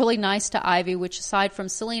seemed really nice to Ivy, which, aside from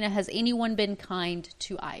Selena, has anyone been kind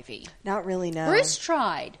to Ivy? Not really, no. Bruce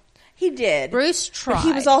tried. He did. Bruce tried. But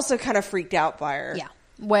he was also kind of freaked out by her. Yeah.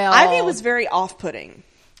 Well, Ivy was very off-putting.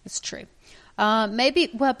 It's true.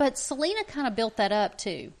 But Selena kind of built that up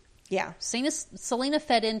too. Yeah. Selena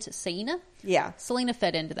fed into Cena. Yeah. Selena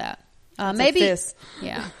fed into that. Maybe.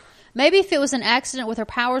 Yeah. Maybe if it was an accident with her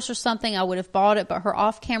powers or something, I would have bought it. But her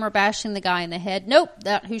off-camera bashing the guy in the head, nope,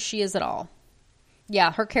 not who she is at all.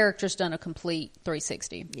 Yeah, her character's done a complete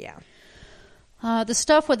 360. Yeah. The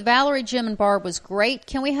stuff with Valerie, Jim, and Barb was great.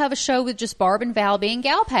 Can we have a show with just Barb and Val being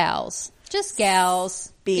gal pals? Just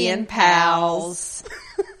gals. Being pals.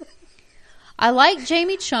 I like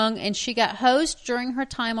Jamie Chung, and she got hosed during her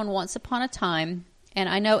time on Once Upon a Time. And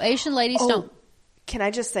I know Asian ladies don't... Can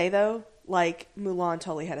I just say, though, like, Mulan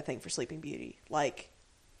totally had a thing for Sleeping Beauty. Like,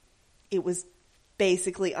 it was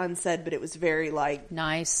basically unsaid, but it was very, like...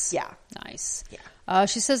 Nice. Yeah. Nice. Yeah.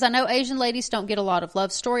 She says, I know Asian ladies don't get a lot of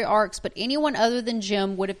love story arcs, but anyone other than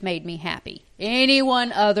Jim would have made me happy.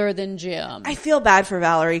 Anyone other than Jim. I feel bad for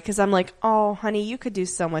Valerie because I'm like, oh, honey, you could do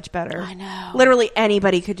so much better. I know. Literally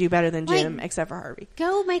anybody could do better than Jim except for Harvey.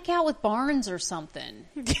 Go make out with Barnes or something.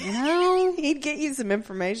 You know? He'd get you some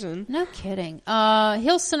information. No kidding.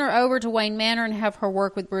 He'll send her over to Wayne Manor and have her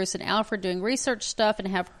work with Bruce and Alfred doing research stuff and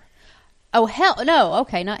have her... Oh, hell, no,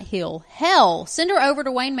 okay, not he'll. Hell, send her over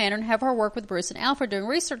to Wayne Manor and have her work with Bruce and Alfred doing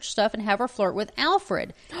research stuff and have her flirt with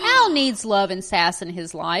Alfred. Al needs love and sass in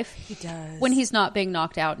his life. He does. When he's not being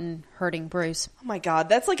knocked out and hurting Bruce. Oh my God,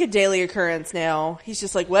 that's like a daily occurrence now. He's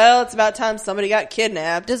just like, well, it's about time somebody got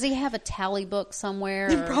kidnapped. Does he have a tally book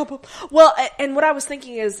somewhere? Probably. Well, and what I was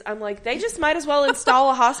thinking is, I'm like, they just might as well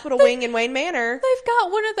install a hospital wing in Wayne Manor. They've got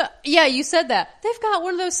one of the... Yeah, you said that. They've got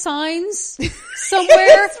one of those signs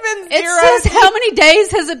somewhere. It says, how many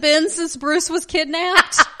days has it been since Bruce was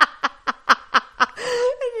kidnapped?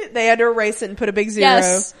 They had to erase it and put a big 0.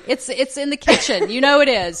 Yes, it's in the kitchen. You know it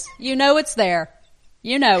is. You know it's there.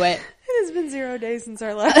 You know it. It has been 0 days since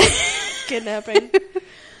our last kidnapping.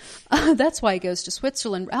 That's why he goes to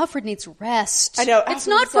Switzerland. Alfred needs rest. I know. It's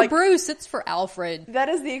not for Bruce. It's for Alfred. That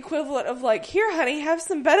is the equivalent of like, here, honey, have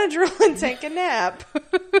some Benadryl and take a nap.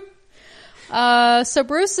 So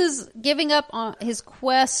Bruce is giving up on his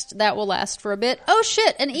quest that will last for a bit. Oh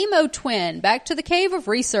shit, an emo twin. Back to the cave of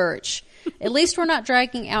research. At least we're not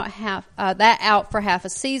dragging out that out for half a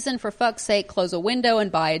season. For fuck's sake, close a window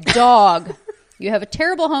and buy a dog. You have a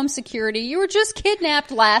terrible home security. You were just kidnapped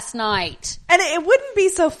last night. And it wouldn't be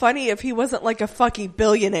so funny if he wasn't like a fucking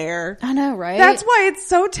billionaire. I know, right? That's why it's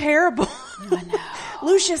so terrible. I know.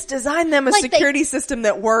 Lucius designed them a security system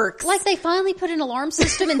that works. Like they finally put an alarm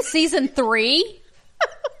system in season 3?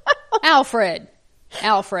 Alfred.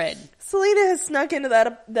 Selena has snuck into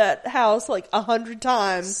that house like 100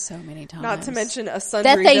 times. So many times. Not to mention a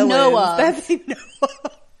sundry that they know of. That they know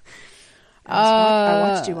of. I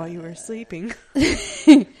watched you while you were sleeping.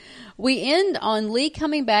 We end on Lee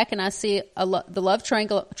coming back, and I see the love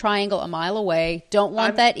triangle a mile away. Don't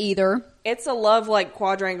want that either. It's a love like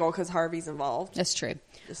quadrangle because Harvey's involved. That's true.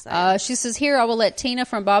 She says, here, I will let Tina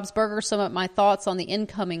from Bob's Burgers sum up my thoughts on the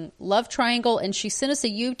incoming love triangle. And she sent us a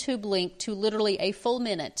YouTube link to literally a full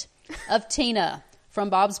minute of Tina from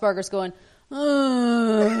Bob's Burgers going, That's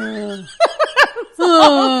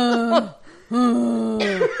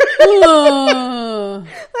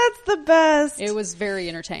the best. It was very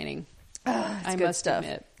entertaining. I must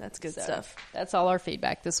admit. That's good stuff. That's all our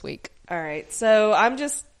feedback this week. All right. So I'm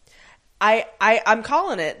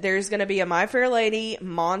calling it. There's going to be a My Fair Lady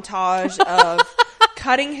montage of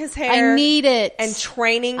cutting his hair. I need it. And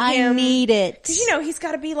training him. I need it. Because, he's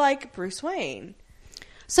got to be like Bruce Wayne.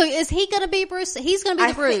 So is he going to be Bruce? He's going to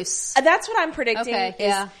be the Bruce. That's what I'm predicting.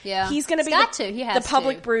 Okay, yeah. He's going to be the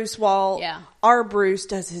public Bruce while our Bruce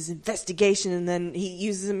does his investigation, and then he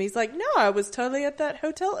uses him. He's like, no, I was totally at that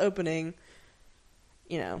hotel opening.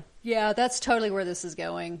 Yeah, that's totally where this is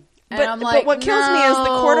going. And But, I'm like, but what kills me is the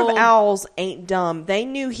Court of no. Owls ain't dumb. They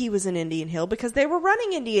knew he was in Indian Hill because they were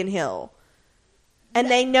running Indian Hill. And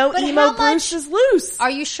they know But emo Bruce is loose. Are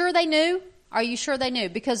you sure they knew?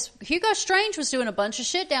 Because Hugo Strange was doing a bunch of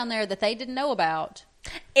shit down there that they didn't know about.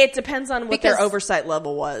 It depends on what their oversight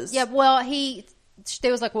level was. Yeah, well,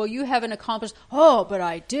 they was like, well, you haven't accomplished. Oh, but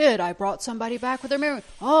I did. I brought somebody back with their memory.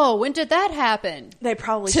 Oh, when did that happen? They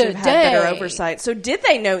probably should have had better oversight. So did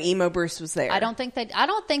they know emo Bruce was there? I don't think they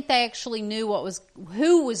actually knew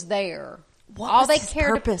who was there. What was his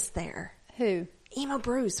purpose there? Who? Emo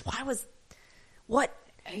Bruce. Why was what?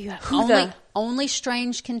 Only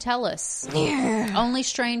Strange can tell us. Yeah. Only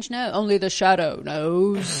Strange knows. Only the Shadow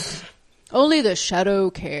knows. Only the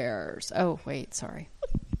Shadow cares. Oh, wait, sorry.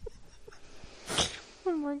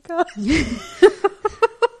 Oh my God.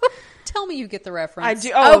 Tell me you get the reference. I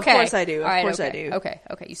do. Oh, okay. Of course I do. I do. Okay.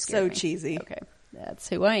 You scared me. So cheesy. Okay. That's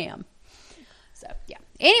who I am. So, yeah.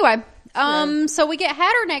 Anyway, so we get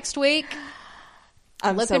Hatter next week.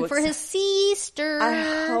 I'm looking for his sister.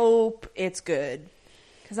 I hope it's good.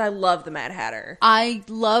 Because I love the Mad Hatter. I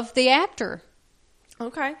love the actor.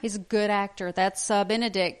 Okay. He's a good actor. That's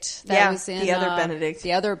Benedict. That was in the other Benedict.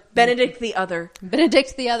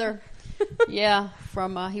 Benedict the other. Yeah,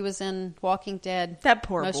 from he was in Walking Dead. That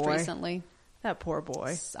poor most boy. recently. That poor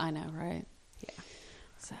boy. I know, right? Yeah.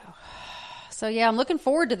 So yeah, I'm looking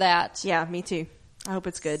forward to that. Yeah, me too. I hope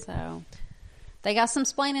it's good. So they got some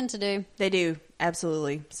splaining to do. They do,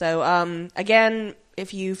 absolutely. So again,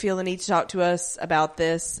 if you feel the need to talk to us about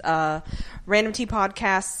this,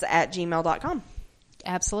 randomtpodcasts@gmail.com.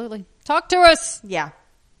 Absolutely. Talk to us. Yeah.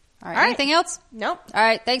 All right. Anything else? Nope. All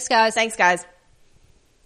right. Thanks, guys. Thanks, guys.